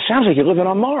 then it sounds like you're living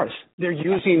on Mars. They're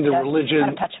using the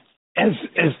religion as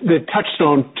the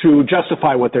touchstone to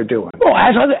justify what they're doing. Well,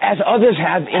 as others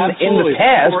have in the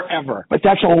past. Forever. But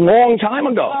that's a long time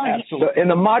ago. Absolutely. So in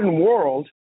the modern world,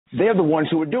 they're the ones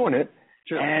who are doing it.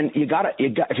 Sure. And if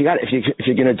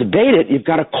you're going to debate it, you've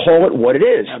got to call it what it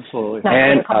is. Absolutely.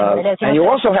 And you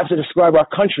also have to describe our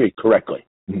country correctly.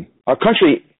 Our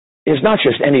country is not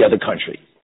just any other country.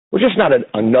 We're just not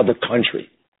another country.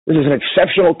 This is an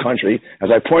exceptional country, as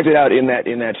I pointed out in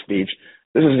that speech.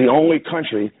 This is the only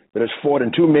country that has fought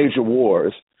in 2 major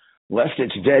wars, left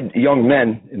its dead young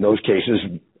men in those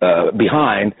cases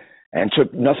behind, and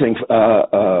took nothing,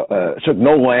 took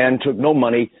no land, took no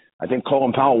money. I think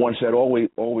Colin Powell once said all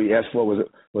we asked for was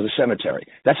a cemetery.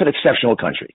 That's an exceptional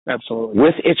country. Absolutely.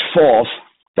 With its faults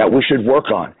that we should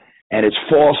work on. And its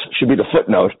faults should be the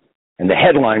footnote, and the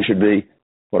headline should be,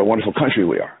 what a wonderful country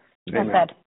we are. Well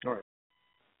said. All right.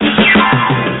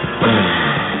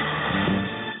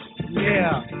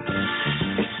 Yeah.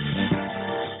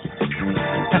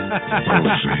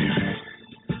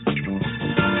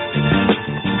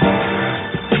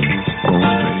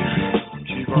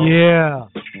 Yeah.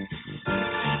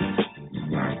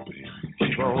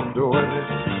 Keep on doing it.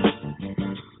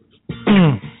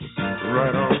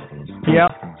 Right on.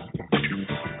 Yep.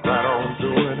 Right on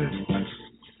doing it.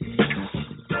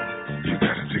 You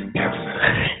got it together.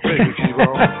 Baby, keep on.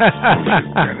 You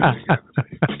got it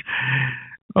together.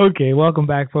 Okay, welcome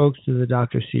back, folks, to the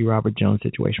Dr. C. Robert Jones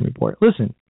Situation Report.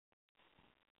 Listen,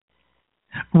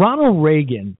 Ronald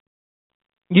Reagan,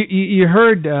 you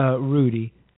heard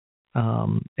Rudy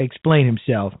explain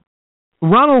himself.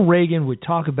 Ronald Reagan would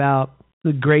talk about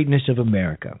the greatness of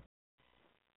America.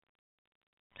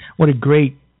 What a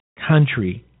great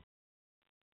country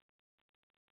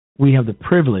we have the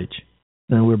privilege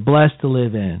and we're blessed to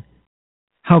live in.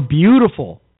 How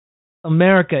beautiful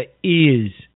America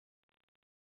is.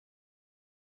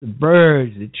 The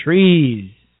birds, the trees,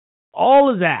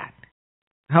 all of that.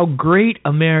 How great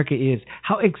America is.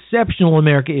 How exceptional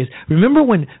America is. Remember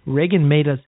when Reagan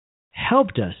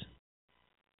helped us,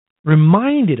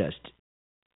 reminded us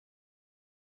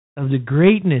of the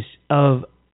greatness of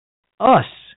us.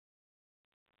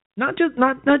 Not just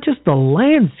the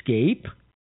landscape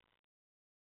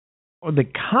or the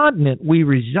continent we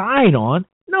reside on.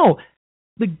 No,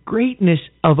 the greatness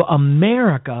of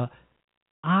America,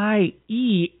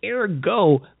 i.e.,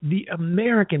 ergo, the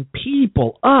American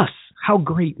people, us, how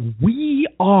great we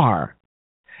are,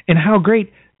 and how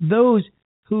great those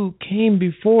who came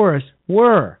before us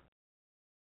were,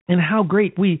 and how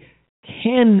great we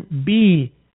can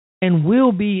be and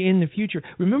will be in the future.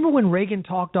 Remember when Reagan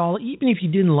talked even if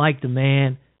you didn't like the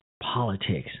man,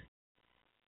 politics.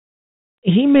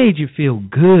 He made you feel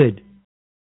good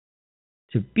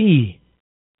to be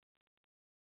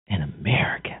an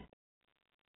American.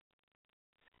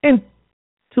 And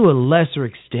to a lesser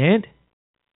extent,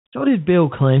 so did Bill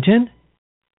Clinton.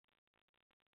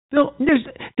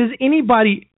 Does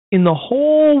anybody in the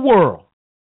whole world,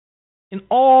 in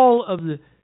all of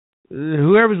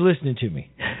whoever's listening to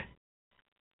me,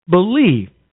 believe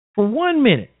for 1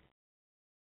 minute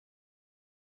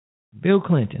Bill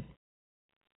Clinton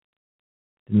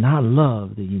did not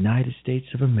love the United States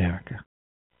of America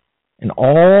and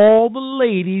all the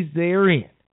ladies therein?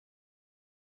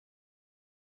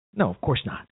 No, of course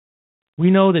not.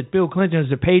 We know that Bill Clinton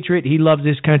is a patriot. He loves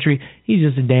this country. He's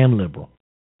just a damn liberal.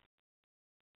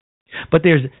 But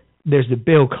there's the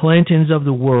Bill Clintons of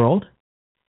the world.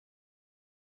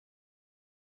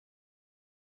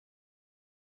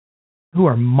 Who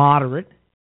are moderate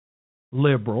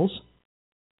liberals,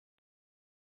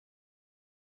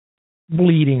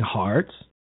 bleeding hearts,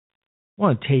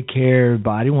 want to take care of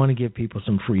everybody, want to give people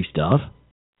some free stuff,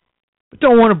 but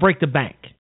don't want to break the bank.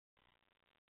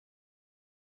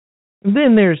 And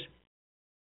then there's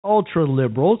ultra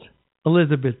liberals,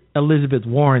 Elizabeth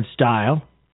Warren style,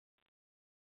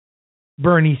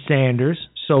 Bernie Sanders,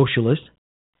 socialist,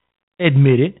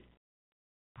 admitted,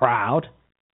 proud,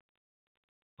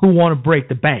 who want to break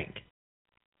the bank,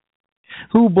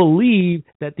 who believe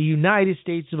that the United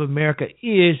States of America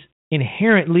is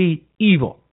inherently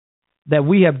evil, that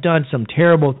we have done some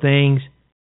terrible things,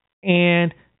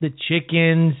 and the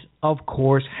chickens, of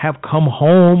course, have come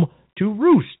home to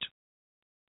roost.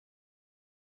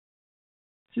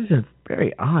 This is a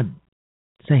very odd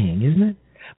saying, isn't it?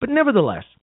 But nevertheless,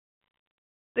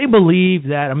 they believe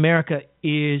that America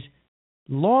is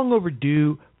long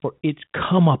overdue for its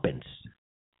comeuppance,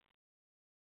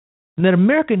 and that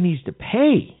America needs to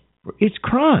pay for its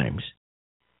crimes,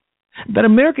 that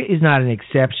America is not an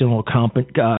exceptional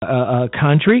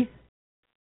country,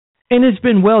 and it's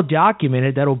been well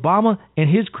documented that Obama and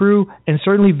his crew, and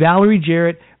certainly Valerie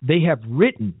Jarrett, they have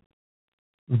written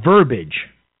verbiage,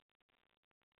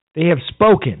 they have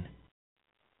spoken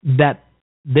that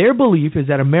their belief is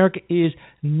that America is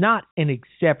not an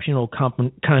exceptional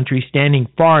country standing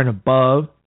far and above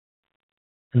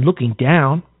and looking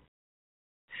down,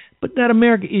 but that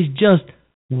America is just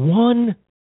one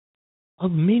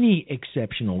of many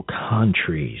exceptional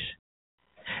countries.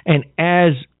 And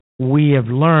as we have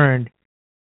learned,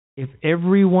 if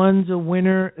everyone's a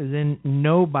winner, then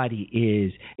nobody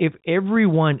is. If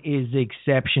everyone is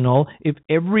exceptional, if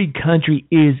every country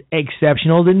is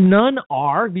exceptional, then none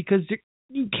are, because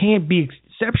you can't be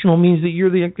exceptional means that you're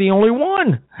the only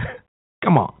one.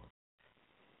 Come on.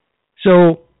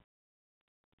 So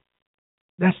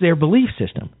that's their belief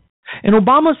system. And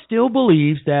Obama still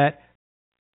believes that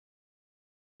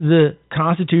the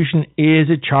Constitution is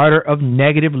a charter of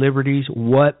negative liberties.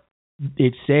 What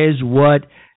it says, what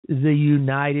the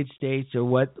United States or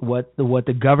what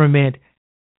the government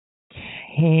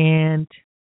can't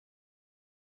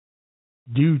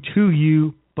do to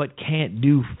you, but can't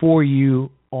do for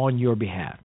you on your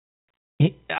behalf.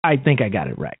 I think I got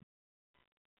it right.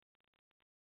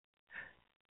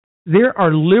 There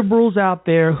are liberals out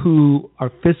there who are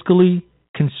fiscally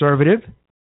conservative,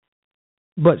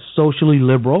 but socially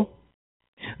liberal.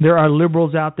 There are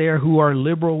liberals out there who are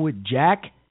liberal with jack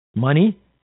money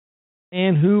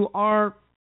and who are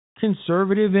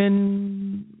conservative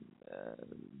in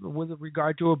with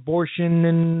regard to abortion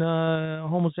and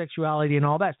homosexuality and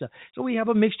all that stuff. So we have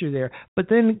a mixture there. But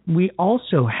then we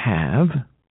also have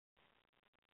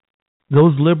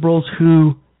those liberals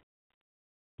who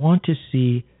want to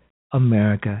see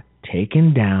America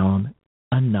taken down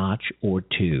a notch or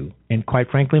two. And quite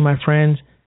frankly, my friends,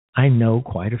 I know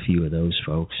quite a few of those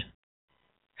folks.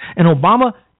 And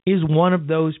Obama is one of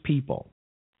those people.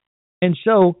 And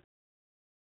so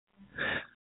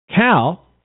Cal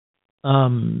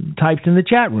types in the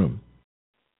chat room,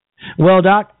 well,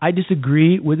 Doc, I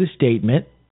disagree with the statement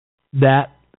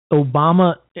that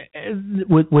Obama,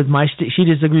 she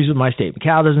disagrees with my statement.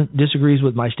 Cal disagrees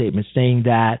with my statement, saying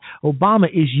that Obama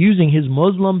is using his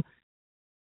Muslim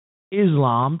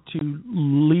Islam to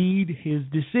lead his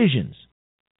decisions.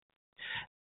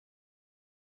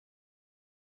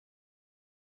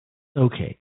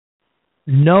 Okay.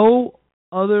 No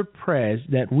other prez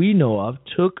that we know of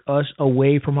took us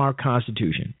away from our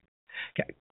Constitution.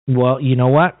 Okay. Well, you know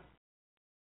what?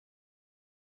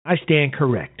 I stand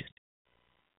corrected.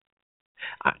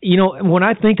 When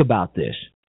I think about this,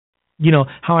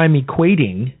 how I'm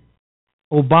equating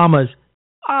Obama's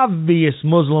obvious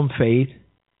Muslim faith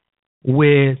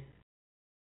with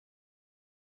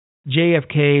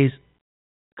JFK's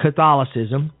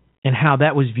Catholicism and how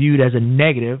that was viewed as a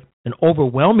negative, an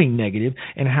overwhelming negative,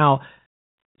 and how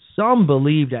some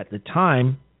believed at the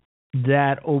time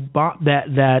that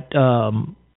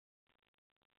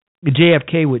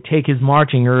JFK would take his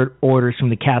marching orders from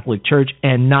the Catholic Church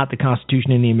and not the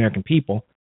Constitution and the American people.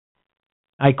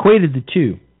 I equated the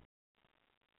two.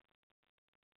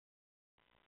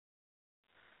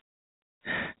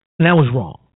 And that was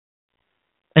wrong.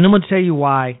 And I'm going to tell you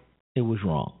why it was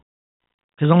wrong.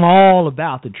 Because I'm all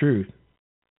about the truth.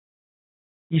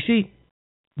 You see,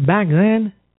 back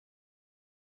then,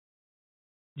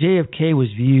 JFK was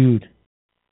viewed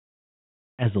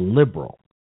as a liberal.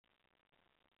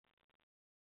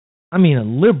 I mean, a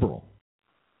liberal.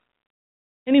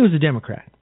 And he was a Democrat.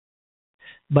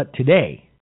 But today,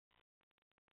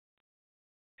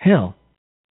 hell,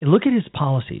 look at his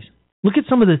policies. Look at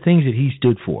some of the things that he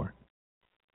stood for.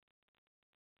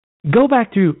 Go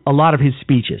back through a lot of his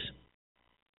speeches.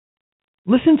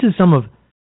 Listen to some of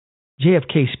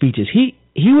JFK's speeches.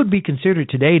 He would be considered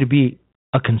today to be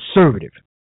a conservative.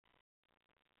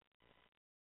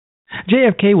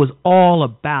 JFK was all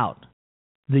about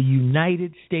the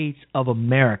United States of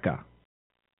America.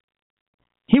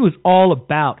 He was all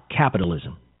about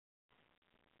capitalism.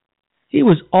 He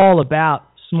was all about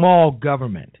small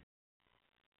government.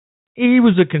 He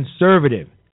was a conservative.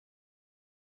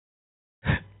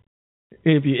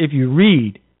 If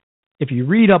you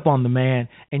read up on the man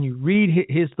and you read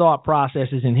his thought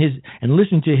processes and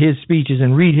listen to his speeches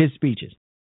and read his speeches,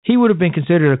 he would have been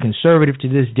considered a conservative to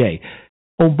this day.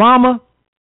 Obama,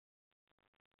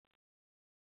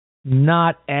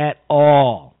 not at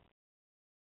all.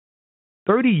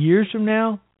 30 years from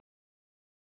now,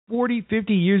 40,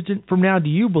 50 years from now,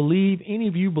 any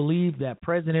of you believe that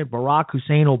President Barack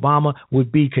Hussein Obama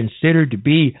would be considered to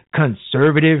be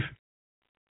conservative?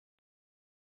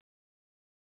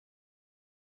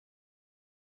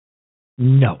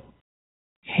 No.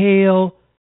 Hail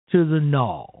to the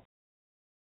no.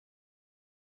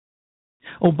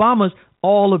 Obama's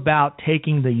all about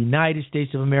taking the United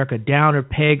States of America down a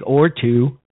peg or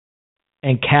two,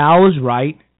 and Cal is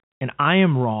right, and I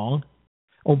am wrong.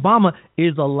 Obama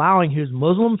is allowing his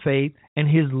Muslim faith and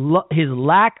his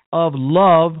lack of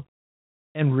love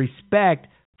and respect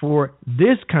for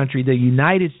this country, the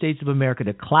United States of America,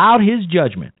 to cloud his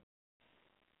judgment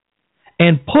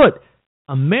and put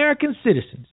American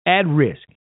citizens at risk.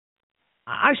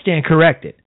 I stand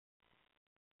corrected.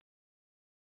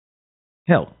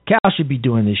 Hell, Cal should be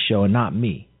doing this show and not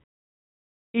me.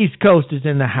 East Coast is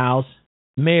in the house.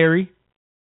 Mary,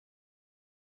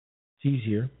 she's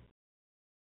here.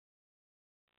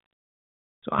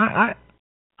 So I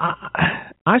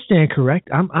stand correct.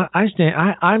 I'm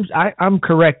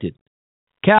corrected.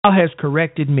 Cal has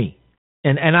corrected me,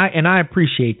 and I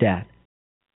appreciate that.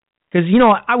 Because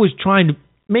I was trying to.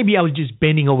 Maybe I was just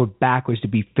bending over backwards to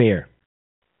be fair.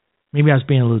 Maybe I was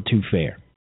being a little too fair.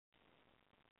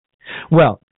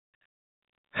 Well,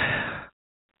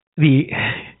 we've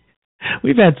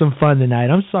had some fun tonight.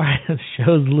 I'm sorry the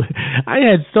show's. I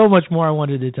had so much more I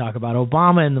wanted to talk about.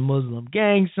 Obama and the Muslim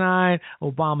gang sign.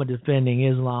 Obama defending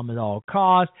Islam at all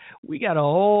costs. We got a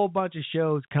whole bunch of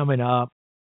shows coming up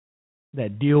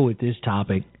that deal with this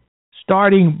topic,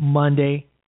 starting Monday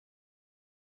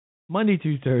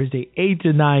through Thursday, 8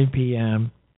 to 9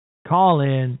 p.m. Call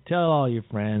in, tell all your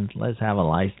friends. Let's have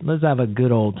a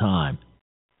good old time.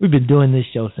 We've been doing this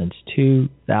show since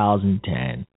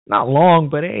 2010. Not long,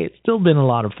 but hey, it's still been a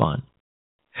lot of fun.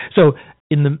 So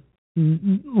come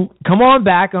on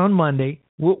back on Monday.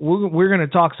 We're going to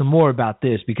talk some more about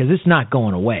this because it's not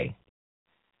going away.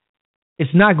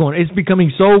 It's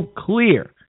becoming so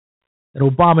clear that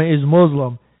Obama is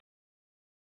Muslim.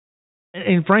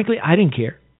 And frankly, I didn't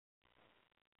care.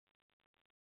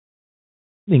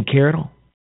 Didn't care at all.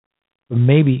 But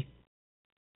maybe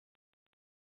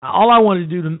all I wanted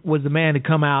to do was the man to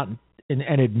come out and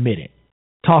admit it.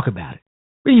 Talk about it.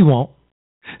 But he won't.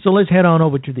 So let's head on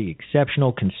over to the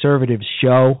Exceptional Conservatives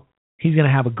show. He's going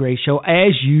to have a great show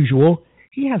as usual.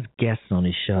 He has guests on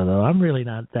his show, though. I'm really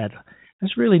not that.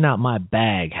 That's really not my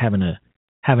bag, having a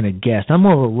guest. I'm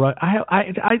more of a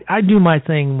I do my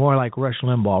thing more like Rush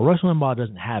Limbaugh. Rush Limbaugh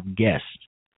doesn't have guests.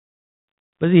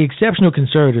 But the Exceptional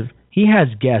Conservative, he has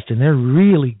guests, and they're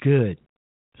really good.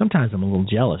 Sometimes I'm a little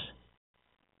jealous.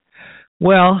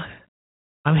 Well,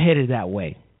 I'm headed that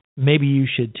way. Maybe you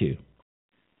should too.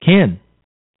 Ken,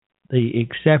 the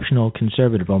Exceptional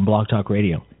Conservative on Blog Talk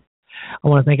Radio. I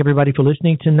want to thank everybody for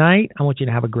listening tonight. I want you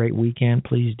to have a great weekend.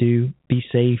 Please do. Be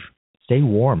safe. Stay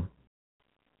warm.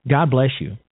 God bless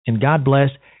you. And God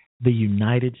bless the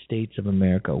United States of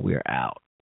America. We're out.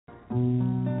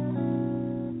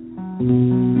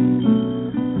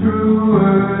 Through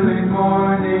early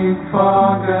morning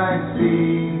fog I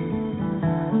see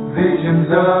visions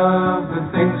of the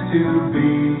things to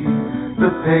be,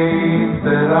 the pains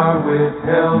that are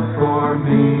withheld for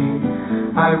me.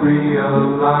 I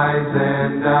realize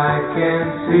and I can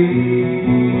see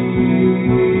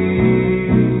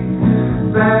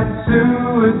that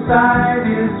suicide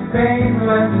is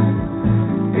painless.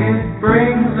 It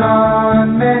brings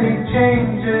on many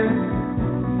changes,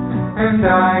 and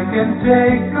I can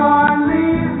take or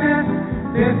leave it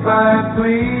if I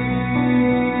please.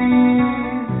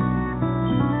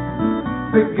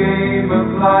 The game of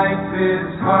life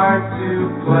is hard to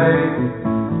play.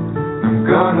 I'm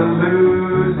gonna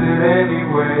lose it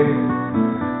anyway.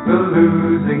 The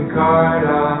losing card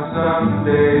I'll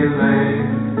someday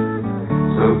lay.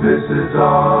 So this is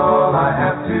all I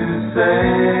have to say.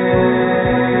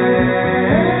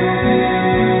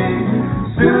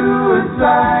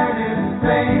 Suicide is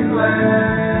painless.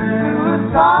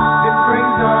 It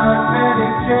brings on many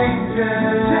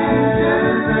changes,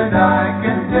 and I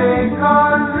can take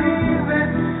or leave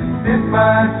it if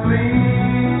I please.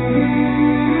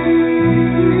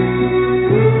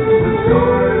 The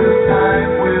sword of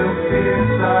time will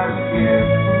pierce our skin.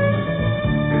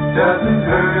 It doesn't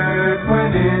hurt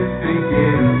when it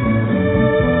begins,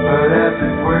 but as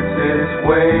it works its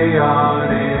way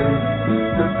on in,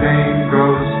 the pain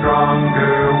grows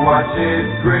stronger, watch it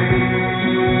grin.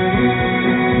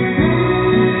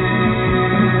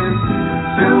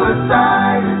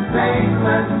 Suicide is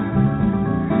painless.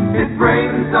 It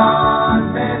brings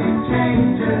on many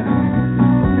changes,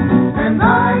 and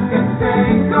I can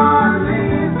take or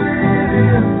leave it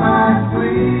if I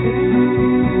please.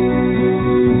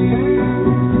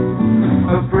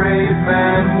 A brave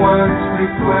man once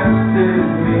requested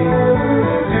me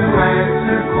to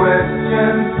answer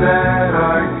questions that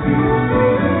are key.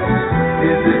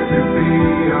 Is it to be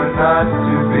or not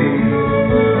to be?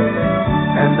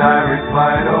 And I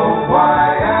replied, oh,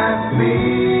 why ask me?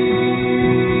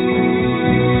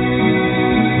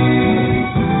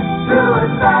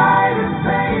 Suicide is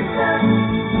painless.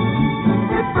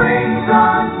 It brings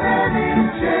on many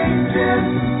changes,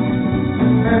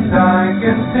 and I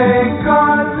can take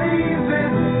or leave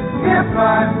it if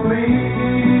I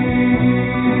please.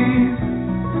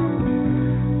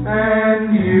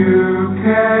 And you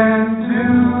can do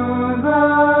the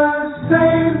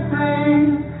same thing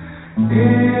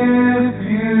if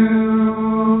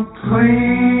you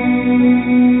please.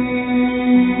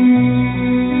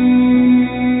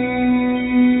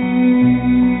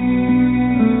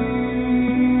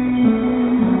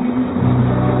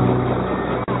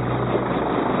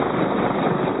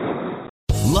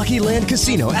 Lucky Land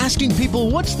Casino, asking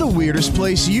people, what's the weirdest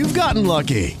place you've gotten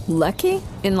lucky? Lucky?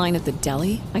 In line at the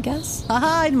deli, I guess?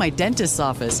 Aha, in my dentist's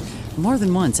office. More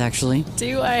than once, actually.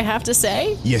 Do I have to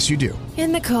say? Yes, you do.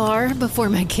 In the car before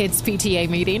my kids' PTA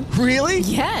meeting. Really?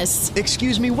 Yes.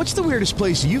 Excuse me, what's the weirdest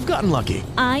place you've gotten lucky?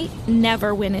 I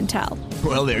never win and tell.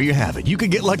 Well, there you have it. You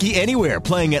can get lucky anywhere,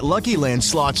 playing at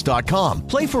LuckyLandSlots.com.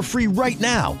 Play for free right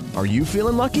now. Are you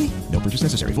feeling lucky? No purchase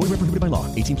necessary. Void where prohibited by law.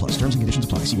 18+. Terms and conditions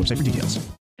apply. See website for details.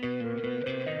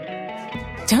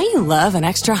 Don't you love an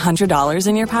extra $100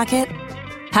 in your pocket?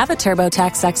 Have a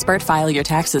TurboTax expert file your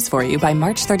taxes for you by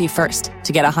March 31st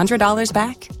to get $100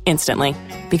 back instantly.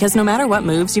 Because no matter what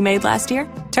moves you made last year,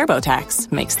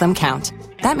 TurboTax makes them count.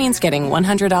 That means getting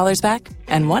 $100 back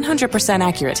and 100%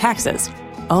 accurate taxes,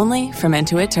 only from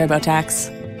Intuit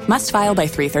TurboTax. Must file by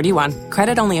 3/31.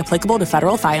 Credit only applicable to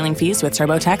federal filing fees with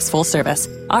TurboTax full service.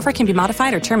 Offer can be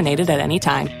modified or terminated at any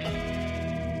time.